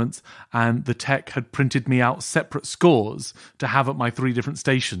instruments and the tech had printed me out separate scores to have at my 3 different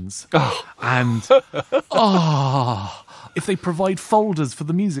stations. Oh. And, if they provide folders for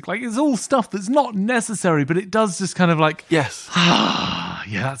the music, like it's all stuff that's not necessary, but it does just kind of like, yes.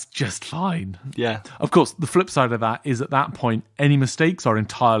 Yeah, that's just fine. Yeah. Of course, the flip side of that is at that point, any mistakes are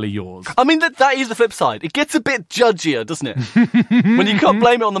entirely yours. I mean, that is the flip side. It gets a bit judgier, doesn't it? When you can't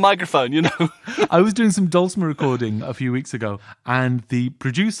blame it on the microphone, you know. I was doing some dulcimer recording a few weeks ago, and the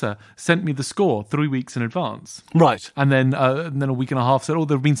producer sent me the score 3 weeks in advance. Right. And then a week and a half said,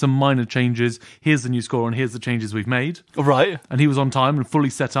 there have been some minor changes. Here's the new score, and here's the changes we've made. Right. And he was on time and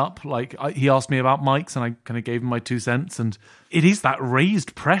fully set up. Like, he asked me about mics, and I kind of gave him my 2 cents, and it is that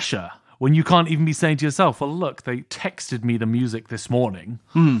raised pressure when you can't even be saying to yourself, well, look, they texted me the music this morning.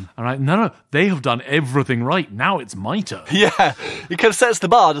 All right, no, they have done everything right. Now it's my turn. Yeah, it kind of sets the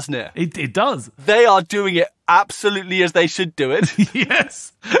bar, doesn't it? It does. They are doing it absolutely as they should do it.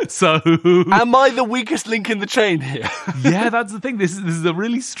 Yes. So am I the weakest link in the chain here? Yeah, that's the thing. This is a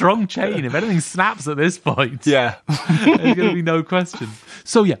really strong chain. If anything snaps at this point, yeah, there's going to be no question.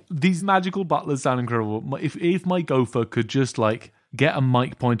 So yeah, these magical butlers sound incredible. If my gopher could just like get a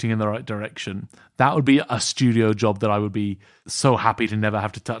mic pointing in the right direction, that would be a studio job that I would be so happy to never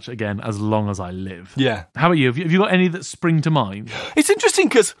have to touch again as long as I live. Yeah. How about you? Have you got any that spring to mind? It's interesting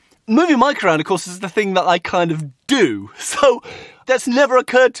because moving Mike around, of course, is the thing that I kind of do. So that's never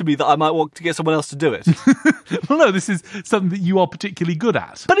occurred to me that I might want to get someone else to do it. Well, no, this is something that you are particularly good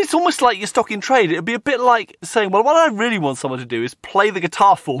at. But it's almost like your stock in trade. It'd be a bit like saying, well, what I really want someone to do is play the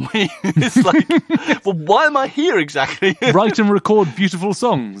guitar for me. It's like, well, why am I here exactly? Write and record beautiful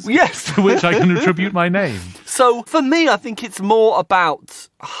songs. Yes. To which I can attribute my name. So for me, I think it's more about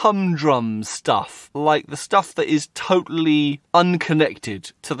humdrum stuff, like the stuff that is totally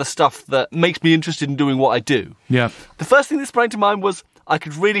unconnected to the stuff that makes me interested in doing what I do. Yeah. The first thing that sprang to mind was I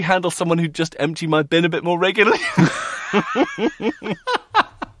could really handle someone who'd just empty my bin a bit more regularly.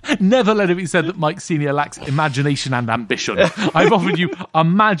 Never let it be said that Mike Sr. lacks imagination and ambition. I've offered you a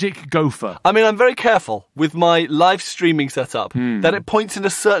magic gopher. I mean, I'm very careful with my live streaming setup that it points in a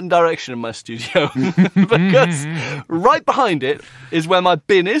certain direction in my studio. Because right behind it is where my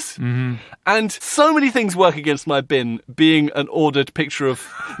bin is. And so many things work against my bin being an ordered picture of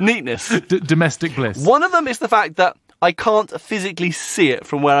neatness. Domestic bliss. One of them is the fact that I can't physically see it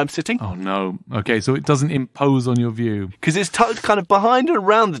from where I'm sitting. Oh, no. Okay, so it doesn't impose on your view. Because it's tucked kind of behind and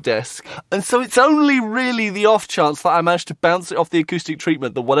around the desk. And so it's only really the off chance that I manage to bounce it off the acoustic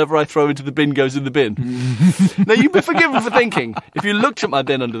treatment that whatever I throw into the bin goes in the bin. Now, you'd be forgiven for thinking, if you looked at my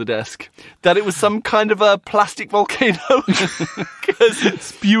bin under the desk, that it was some kind of a plastic volcano.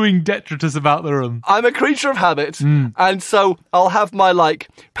 Spewing detritus about the room. I'm a creature of habit. And so I'll have my,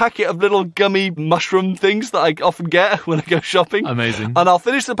 packet of little gummy mushroom things that I often get when I go shopping. Amazing. And I'll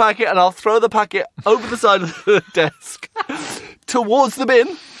finish the packet and I'll throw the packet over the side of the desk towards the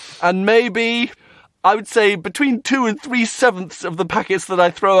bin. And maybe, I would say, between 2 and 3/7 of the packets that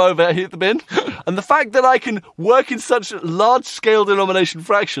I throw over hit the bin. And the fact that I can work in such large-scale denomination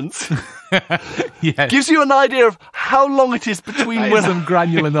fractions gives you an idea of how long it is between when some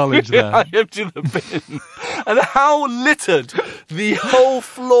granular knowledge there. I empty the bin and how littered the whole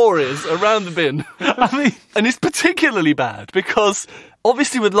floor is around the bin. And it's particularly bad because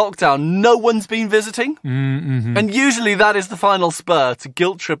obviously with lockdown, no one's been visiting. And usually that is the final spur to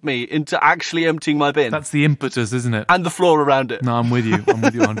guilt trip me into actually emptying my bin. That's the impetus, isn't it? And the floor around it. No, I'm with you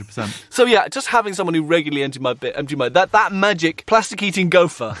 100%. So yeah, just having someone who regularly empty my that magic plastic-eating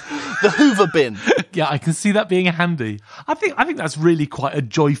gopher, the Hoover bin. Yeah, I can see that being handy. I think that's really quite a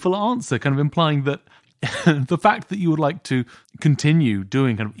joyful answer, kind of implying that the fact that you would like to continue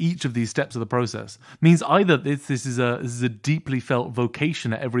doing kind of each of these steps of the process means either this is a deeply felt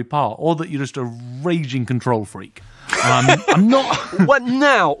vocation at every part, or that you're just a raging control freak. I'm not. What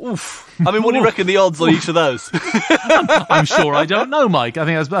now? Oof. I mean, what do you reckon the odds on each of those? I'm sure I don't know, Mike. I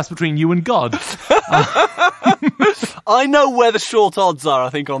think that's between you and God. I know where the short odds are, I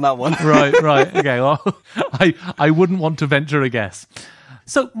think, on that one. Right. Okay, well, I wouldn't want to venture a guess.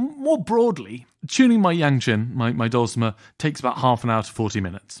 So, more broadly, tuning my Yangqin, my dulcimer, takes about half an hour to 40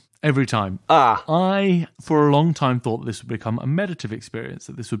 minutes. Every time. I, for a long time, thought that this would become a meditative experience,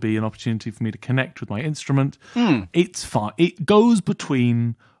 that this would be an opportunity for me to connect with my instrument. It's fine. It goes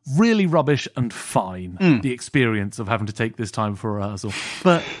between really rubbish and fine, the experience of having to take this time for rehearsal.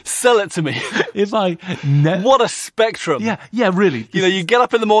 But sell it to me. If I... What a spectrum. Yeah, really. You know, you get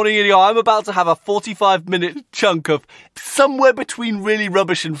up in the morning and you go, I'm about to have a 45-minute chunk of somewhere between really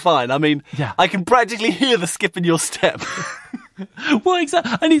rubbish and fine. I mean, I can practically hear the skip in your step. Well,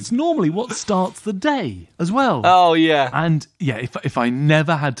 exactly. And it's normally what starts the day as well. Oh, yeah. And yeah, if I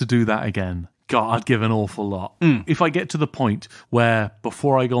never had to do that again, God, I'd give an awful lot. If I get to the point where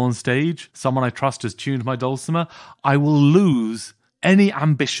before I go on stage, someone I trust has tuned my dulcimer, I will lose any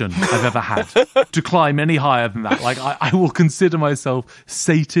ambition I've ever had to climb any higher than that. Like, I will consider myself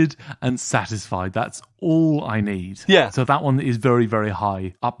sated and satisfied. That's all I need. Yeah. So that one is very, very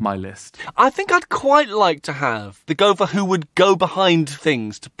high up my list. I think I'd quite like to have the gopher who would go behind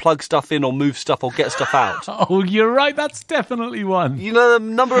things to plug stuff in or move stuff or get stuff out. Oh, you're right. That's definitely one. You know, the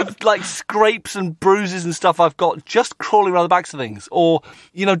number of scrapes and bruises and stuff I've got just crawling around the backs of things. Or,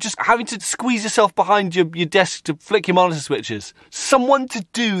 you know, just having to squeeze yourself behind your desk to flick your monitor switches. Someone to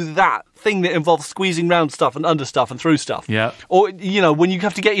do that thing that involves squeezing round stuff and under stuff and through stuff. Yeah. Or, you know, when you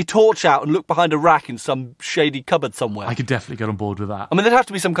have to get your torch out and look behind a rack in some shady cupboard somewhere. I could definitely get on board with that. I mean, there'd have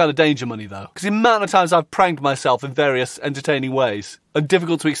to be some kind of danger money, though. Because the amount of times I've pranked myself in various entertaining ways and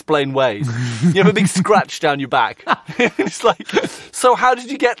difficult to explain ways. You have a big scratch down your back. It's like, so how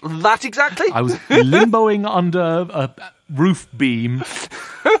did you get that exactly? I was limboing under a roof beam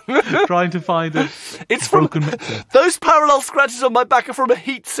trying to find a broken mixer. Those parallel scratches on my back are from a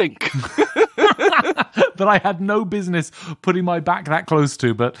heat sink. that I had no business putting my back that close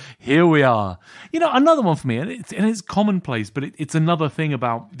to, but here we are. Another one for me, and it's commonplace, but it's another thing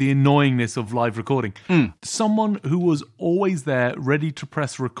about the annoyingness of live recording. Someone who was always there, ready to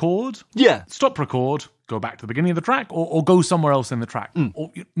press record. Yeah. Stop record. Go back to the beginning of the track, or go somewhere else in the track,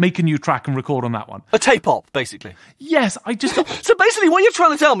 or make a new track and record on that one. A tape-op, basically. Yes, I just... So basically what you're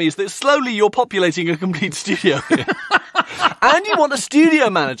trying to tell me is that slowly you're populating a complete studio here. And you want a studio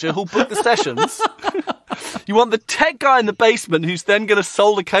manager who'll book the sessions. You want the tech guy in the basement who's then going to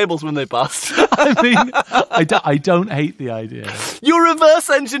solder cables when they bust. I mean, I don't hate the idea. You're reverse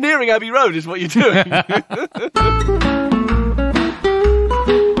engineering Abbey Road is what you're doing.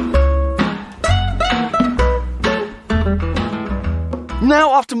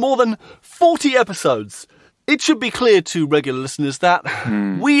 Now, after more than 40 episodes, it should be clear to regular listeners that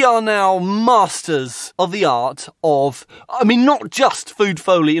we are now masters of the art of, not just food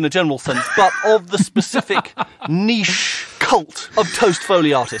foley in a general sense, but of the specific niche cult of toast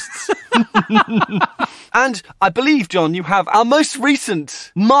foley artists. And I believe, John, you have our most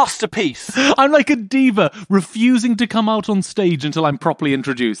recent masterpiece. I'm like a diva, refusing to come out on stage until I'm properly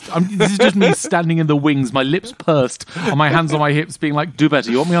introduced. This is just me standing in the wings, my lips pursed, on my hands on my hips, being like, do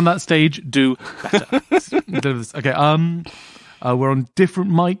better. You want me on that stage? Do better. Okay, we're on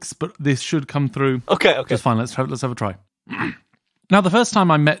different mics, but this should come through. Okay. Just fine, let's have a try. Now, the first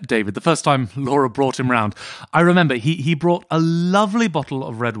time I met David, the first time Laura brought him round, I remember he brought a lovely bottle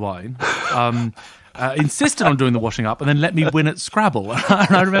of red wine, insisted on doing the washing up, and then let me win at Scrabble.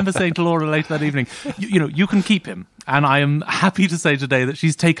 And I remember saying to Laura later that evening, you can keep him. And I am happy to say today that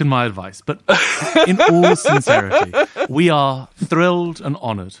she's taken my advice. But in all sincerity, we are thrilled and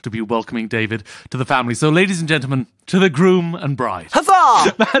honoured to be welcoming David to the family. So, ladies and gentlemen, to the groom and bride.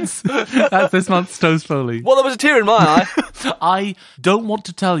 Huzzah! That's this month's Toast Foley. Well, there was a tear in my eye. I don't want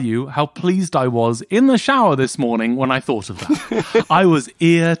to tell you how pleased I was in the shower this morning when I thought of that. I was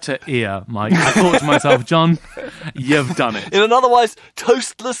ear to ear, Mike. I thought to myself, John, you've done it. In an otherwise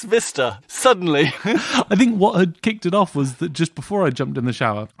toastless vista, suddenly. I think what had kicked it off was that just before I jumped in the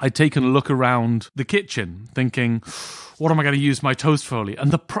shower, I'd taken a look around the kitchen thinking, what am I going to use my toast foley?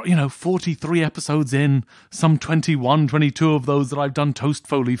 And 43 episodes in, some 21, 22 of those that I've done toast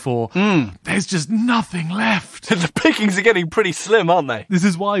foley for, there's just nothing left. The pickings are getting pretty slim, aren't they? This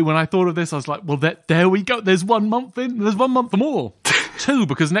is why when I thought of this, I was like, well, there we go. There's 1 month in. There's 1 month more. 2,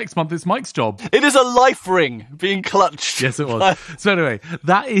 because next month it's Mike's job. It is a life ring being clutched. Yes, it was. So anyway,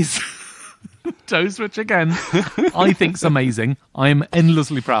 that is... Toast, which again, I think's amazing. I am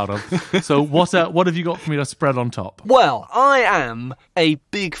endlessly proud of. So what have you got for me to spread on top? Well, I am a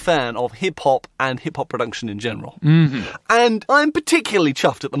big fan of hip-hop and hip-hop production in general. Mm-hmm. And I'm particularly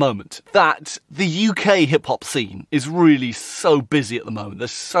chuffed at the moment that the UK hip-hop scene is really so busy at the moment.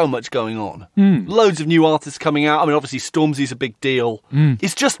 There's so much going on. Loads of new artists coming out. I mean, obviously, Stormzy's a big deal.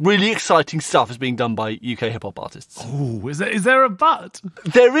 It's just really exciting stuff is being done by UK hip-hop artists. Oh, is there a but?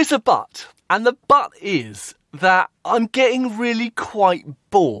 There is a but. And the but is that I'm getting really quite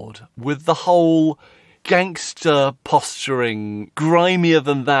bored with the whole gangster posturing,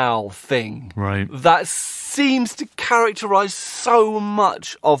 grimier-than-thou thing. Right. That seems to characterise so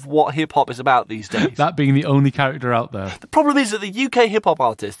much of what hip-hop is about these days. That being the only character out there. The problem is that the UK hip-hop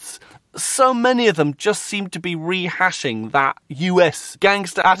artists, so many of them just seem to be rehashing that US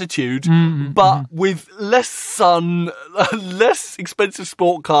gangster attitude, but with less sun, less expensive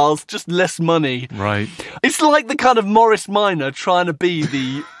sport cars, just less money. Right. It's like the kind of Morris Minor trying to be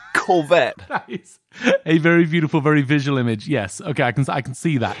the Corvette. That is a very beautiful, very visual image. Yes. Okay, I can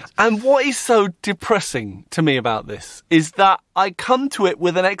see that. And what is so depressing to me about this is that I come to it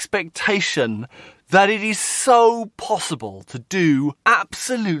with an expectation that it is so possible to do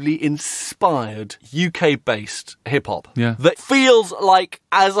absolutely inspired UK-based hip-hop that feels like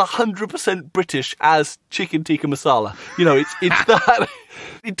as 100% British as chicken tikka masala. It's that...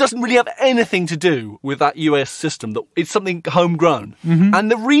 It doesn't really have anything to do with that US system. That it's something homegrown.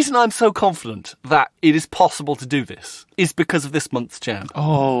 And the reason I'm so confident that it is possible to do this is because of this month's jam.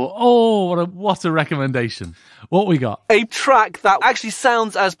 What a recommendation. What we got? A track that actually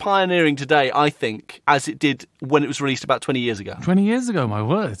sounds as pioneering today, I think, as it did when it was released about 20 years ago. 20 years ago, my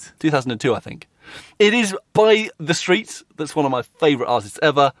word. 2002, I think. It is by The Streets. That's one of my favourite artists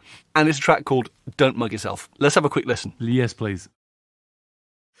ever. And it's a track called Don't Mug Yourself. Let's have a quick listen. Yes, please.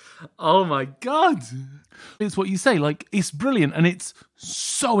 Oh my God. It's what you say, like, it's brilliant and it's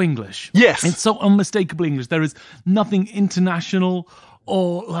so English. Yes. It's so unmistakably English. There is nothing international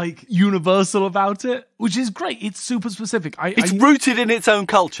or like universal about it, which is great. It's super specific. It's rooted in its own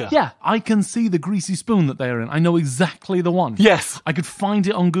culture. Yeah, I can see the greasy spoon that they're in. I know exactly the one. Yes. I could find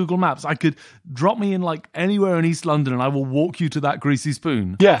it on Google Maps. I could drop me in like anywhere in East London and I will walk you to that greasy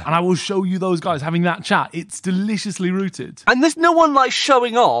spoon. Yeah. And I will show you those guys having that chat. It's deliciously rooted. And there's no one like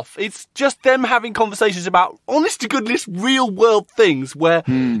showing off. It's just them having conversations about honest to goodness real world things where,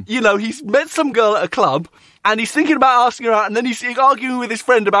 you know, he's met some girl at a club and he's thinking about asking her out, and then he's arguing with his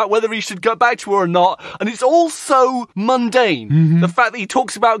friend about whether he should go back to her or not, and it's all so mundane. Mm-hmm. The fact that he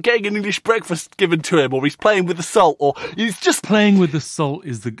talks about getting an English breakfast given to him, or he's playing with the salt, or he's just... Playing with the salt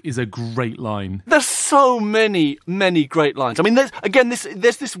is a great line. There's so many, many great lines. I mean,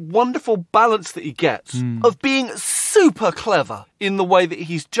 there's this wonderful balance that he gets of being super clever in the way that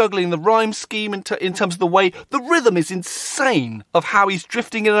he's juggling the rhyme scheme in terms of the way the rhythm is insane of how he's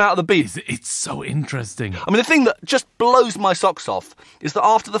drifting in and out of the beat. It's so interesting. I mean, the thing that just blows my socks off is that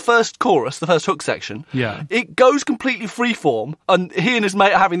after the first chorus, the first hook section, it goes completely freeform, and he and his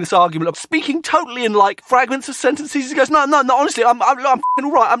mate are having this argument of speaking totally in like fragments of sentences. He goes, no, honestly, I'm f***ing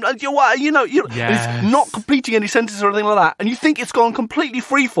all right. And he's not completing any sentences or anything like that. And you think it's gone completely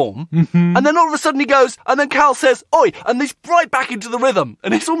freeform, and then all of a sudden he goes, and then Cal says, oi, and he's right back into the rhythm,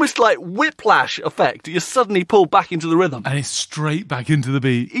 and it's almost like whiplash effect. You're suddenly pulled back into the rhythm, and it's straight back into the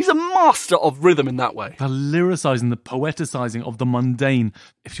beat. He's a master of rhythm in that way. The lyricising, the poeticizing of the mundane,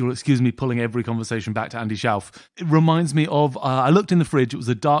 if you'll excuse me pulling every conversation back to Andy Schauf. It reminds me of, I looked in the fridge, it was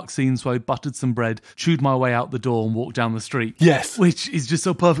a dark scene, so I buttered some bread, chewed my way out the door and walked down the street. Yes. Which is just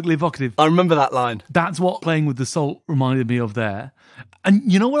so perfectly evocative. I remember that line. That's what Playing with the Salt reminded me of there.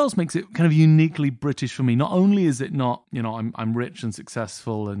 And you know what else makes it kind of uniquely British for me? Not only is it not, you know, I'm rich and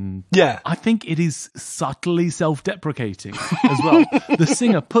successful, and I think it is subtly self-deprecating as well. The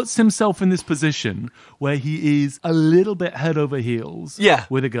singer puts himself in this position where he is a little bit head over heels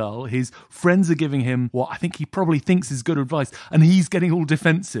with a girl. His friends are giving him what I think he probably thinks is good advice, and he's getting all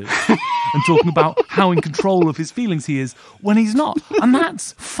defensive and talking about how in control of his feelings he is when he's not. And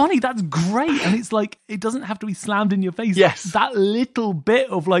that's funny, that's great. And it's like, it doesn't have to be slammed in your face. Yes. That little bit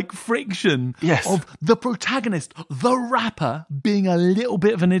of like friction of the protagonist, the rapper, being a little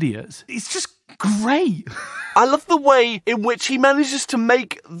bit of an idiot. It's just great. I love the way in which he manages to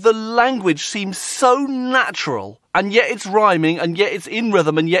make the language seem so natural, and yet it's rhyming, and yet it's in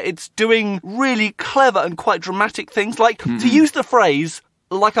rhythm, and yet it's doing really clever and quite dramatic things, like to use the phrase,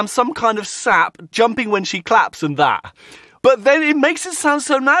 like I'm some kind of sap jumping when she claps and that. But then it makes it sound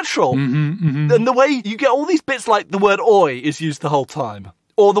so natural. And the way you get all these bits like the word oi is used the whole time.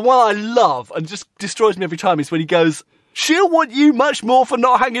 Or the one I love and just destroys me every time is when he goes, she'll want you much more for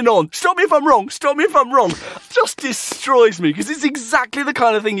not hanging on. Stop me if I'm wrong. Stop me if I'm wrong. Just destroys me because it's exactly the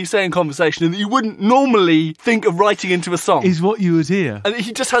kind of thing you say in conversation and that you wouldn't normally think of writing into a song. Is what you would hear. And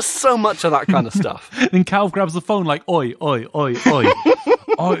he just has so much of that kind of stuff. Then Cal grabs the phone like, oi, oi, oi, oi.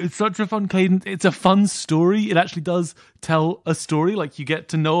 Oh, it's such a fun cadence. It's a fun story. It actually does tell a story. Like, you get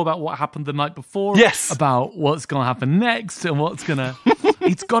to know about what happened the night before. Yes. About what's going to happen next and what's going to...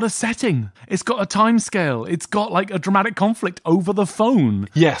 It's got a setting. It's got a time scale. It's got, like, a dramatic conflict over the phone.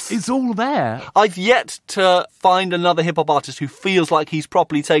 Yes. It's all there. I've yet to find another hip-hop artist who feels like he's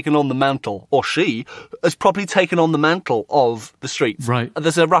properly taken on the mantle, or she has properly taken on the mantle of the streets. Right.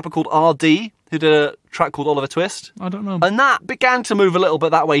 There's a rapper called RD who did a track called Oliver Twist. I don't know. And that began to move a little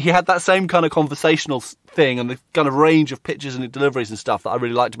bit that way. He had that same kind of conversational thing and the kind of range of pitches and deliveries and stuff that I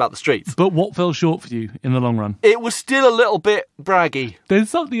really liked about the streets. But what fell short for you in the long run? It was still a little bit braggy. There's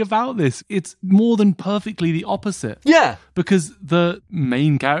something about this. It's more than perfectly the opposite. Yeah. Because the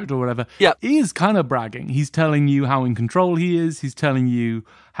main character or whatever is kind of bragging. He's telling you how in control he is. He's telling you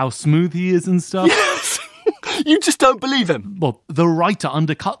how smooth he is and stuff. Yes. You just don't believe him. Well, the writer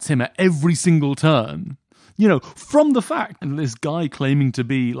undercuts him at every single turn. You know, from the fact that this guy claiming to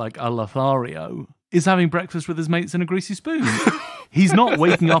be like a Lothario is having breakfast with his mates in a greasy spoon. He's not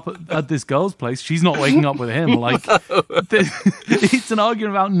waking up at this girl's place. She's not waking up with him. Like, it's an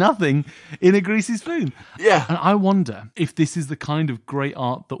argument about nothing in a greasy spoon. Yeah. And I wonder if this is the kind of great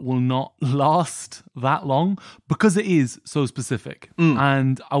art that will not last that long because it is so specific.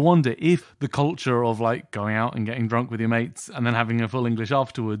 And I wonder if the culture of like going out and getting drunk with your mates and then having a full English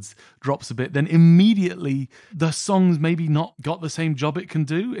afterwards drops a bit, then immediately the song's maybe not got the same job it can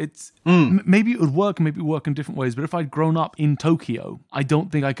do. It's maybe it would work and maybe it would work in different ways. But if I'd grown up in Tokyo, I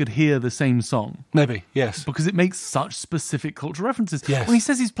don't think I could hear the same song. Maybe, yes. Because it makes such specific cultural references. Yes. When he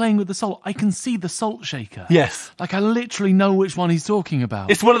says he's playing with the salt, I can see the salt shaker. Yes. Like, I literally know which one he's talking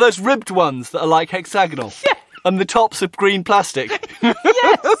about. It's one of those ribbed ones that are like hexagonal. Yeah. And the tops are green plastic. Yes!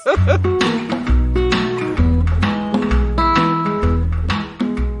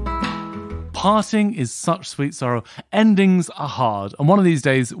 Parting is such sweet sorrow. Endings are hard. And one of these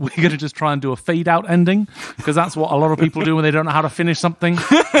days, we're going to just try and do a fade-out ending, because that's what a lot of people do when they don't know how to finish something.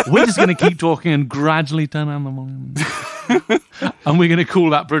 We're just going to keep talking and gradually turn on the volume. And we're going to call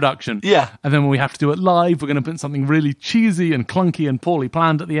that production. Yeah. And then when we have to do it live, we're going to put something really cheesy and clunky and poorly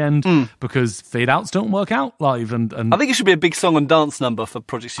planned at the end, because fade-outs don't work out live. And I think it should be a big song and dance number for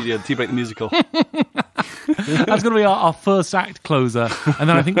Project Studio Tea Break the Musical. That's going to be our first act closer. And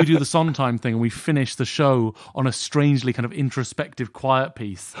then I think we do the Sondheim thing and we finish the show on a strangely kind of introspective, quiet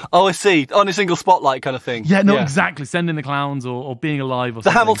piece. Oh, I see. On a single spotlight kind of thing. Yeah, no, exactly. Send in the clowns or Being Alive or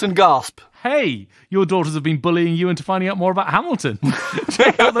something. The Hamilton gasp. Hey, your daughters have been bullying you into finding out more about Hamilton.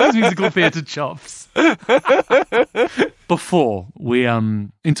 Check out those musical theatre chops. Before we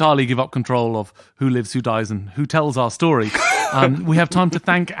entirely give up control of who lives, who dies, and who tells our story, we have time to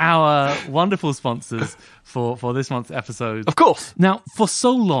thank our wonderful sponsors for this month's episode. Of course. Now, for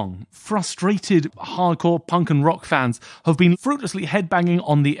so long, frustrated hardcore punk and rock fans have been fruitlessly headbanging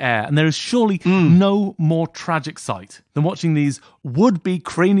on the air, and there is surely no more tragic sight than watching these would-be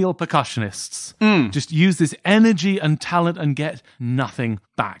cranial percussionists just use this energy and talent and get nothing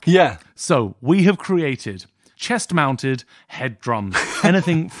back. Yeah. So, we have created chest-mounted head drums.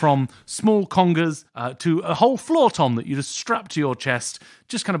 Anything from small congas to a whole floor tom that you just strap to your chest,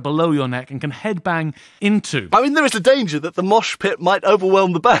 just kind of below your neck, and can headbang into. I mean, there is a danger that the mosh pit might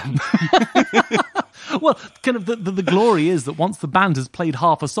overwhelm the band. Well, kind of the glory is that once the band has played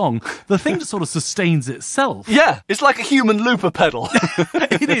half a song, the thing just sort of sustains itself. Yeah, it's like a human looper pedal.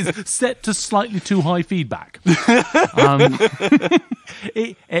 It is, set to slightly too high feedback.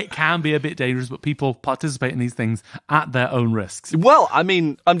 It can be a bit dangerous, but people participate in these things at their own risks. Well, I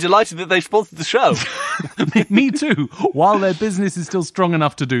mean, I'm delighted that they've sponsored the show. Me too, while their business is still strong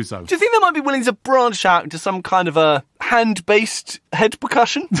enough to do so. Do you think they might be willing to branch out into some kind of a hand-based head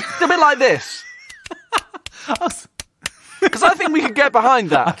percussion? A bit like this. Because I think we could get behind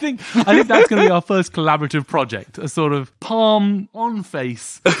that. I think that's going to be our first collaborative project, a sort of palm on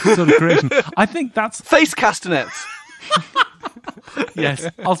face sort of creation. I think that's face castanets. Yes,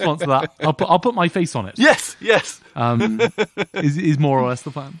 I'll sponsor that. I'll put my face on it. Yes. Is more or less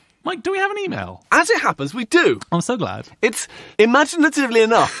the plan. Mike, do we have an email? As it happens, we do. I'm so glad. It's, imaginatively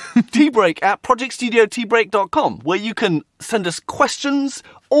enough, teabreak@projectstudiotbreak.com, where you can send us questions,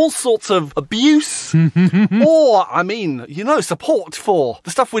 all sorts of abuse, or, I mean, support for the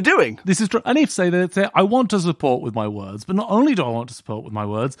stuff we're doing. This is true. I need to say that I want to support with my words, but not only do I want to support with my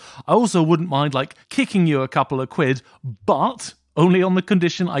words, I also wouldn't mind, kicking you a couple of quid, but only on the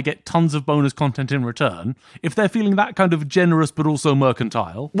condition I get tons of bonus content in return, if they're feeling that kind of generous but also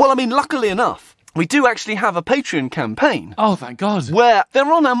mercantile. Well, I mean, luckily enough, we do actually have a Patreon campaign. Oh, thank God. Where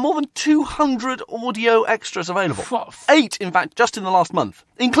there are now more than 200 audio extras available. 8, in fact, just in the last month.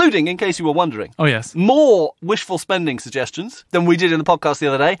 Including, in case you were wondering. Oh, yes. More wishful spending suggestions than we did in the podcast the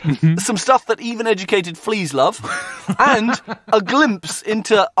other day. Some stuff that even educated fleas love. And a glimpse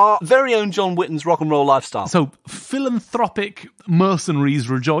into our very own John Whitton's rock and roll lifestyle. So, philanthropic mercenaries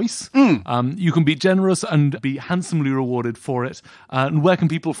rejoice. You can be generous and be handsomely rewarded for it. And where can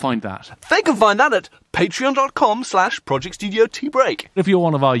people find that? They can find that at patreon.com/projectstudiotbreak. If you're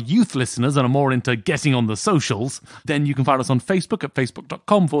one of our youth listeners and are more into getting on the socials, then you can find us on Facebook at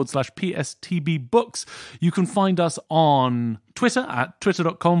facebook.com/PSTB books. You can find us on Twitter at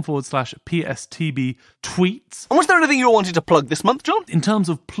twitter.com/PSTB tweets. And was there anything you wanted to plug this month, John? In terms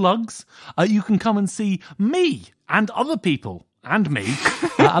of plugs, you can come and see me and other people and me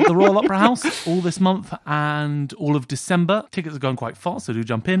at the Royal Opera House all this month and all of December. Tickets are going quite fast, so do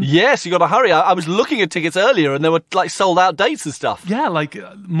jump in. Yes, you got to hurry. I was looking at tickets earlier and there were sold out dates and stuff. Yeah,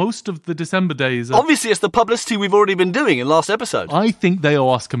 most of the December days. Obviously, it's the publicity we've already been doing in last episode. I think they owe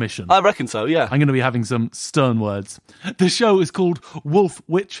us commission. I reckon so, yeah. I'm going to be having some stern words. The show is called Wolf,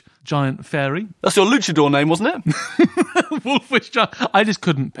 Witch, Giant, Fairy. That's your luchador name, wasn't it? Wolf, Witch, Giant. I just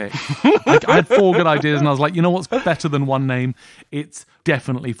couldn't pick. I had 4 good ideas and I was like, you know what's better than one name? It's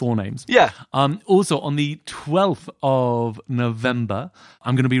definitely 4 names. Yeah. Also, on the 12th of November,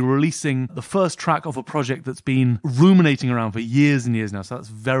 I'm going to be releasing the first track of a project that's been ruminating around for years and years now, so that's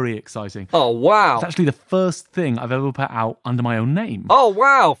very exciting. Oh, wow. It's actually the first thing I've ever put out under my own name. Oh,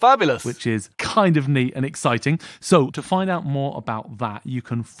 wow. Fabulous. Which is kind of neat and exciting. So, to find out more about that, you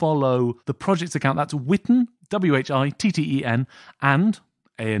can follow the project's account. That's Whitten, WHITTEN, and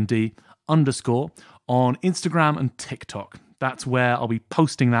AND_ on Instagram and TikTok. That's where I'll be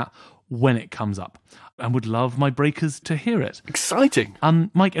posting that when it comes up. and would love my breakers to hear it. Exciting.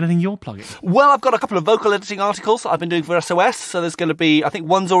 Mike, anything you're plugging? Well, I've got a couple of vocal editing articles that I've been doing for SOS. So there's going to be, I think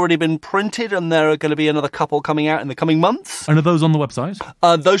one's already been printed, and there are going to be another couple coming out in the coming months. And are those on the website?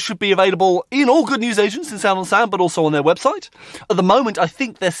 Those should be available in all good news agents in Sound on Sound, but also on their website. At the moment, I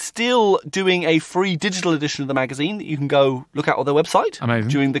think they're still doing a free digital edition of the magazine that you can go look at on their website. Amazing.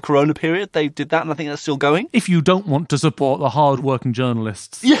 During the Corona period, they did that, and I think that's still going. If you don't want to support the hard-working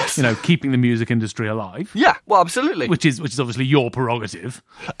journalists, yes, keeping the music industry alive. Yeah, well, absolutely. Which is obviously your prerogative.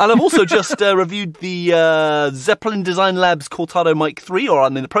 And I've also just reviewed the Zeppelin Design Labs Cortado Mic 3, or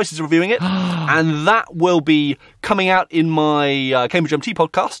I'm in the process of reviewing it, and that will be coming out in my Cambridge MT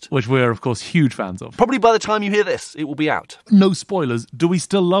podcast. Which we're, of course, huge fans of. Probably by the time you hear this, it will be out. No spoilers. Do we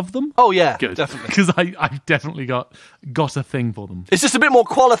still love them? Oh, yeah, good. Definitely. Because I've definitely got a thing for them. It's just a bit more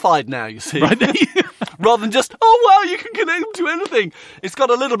qualified now, you see. Right. Rather than just, oh, wow, you can connect them to anything. It's got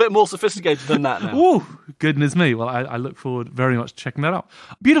a little bit more sophisticated than that now. Ooh, goodness me. Well, I look forward very much to checking that out.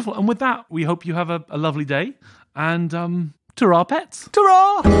 Beautiful. And with that, we hope you have a lovely day. And ta-ra, pets.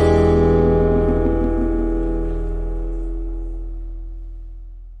 Ta-ra!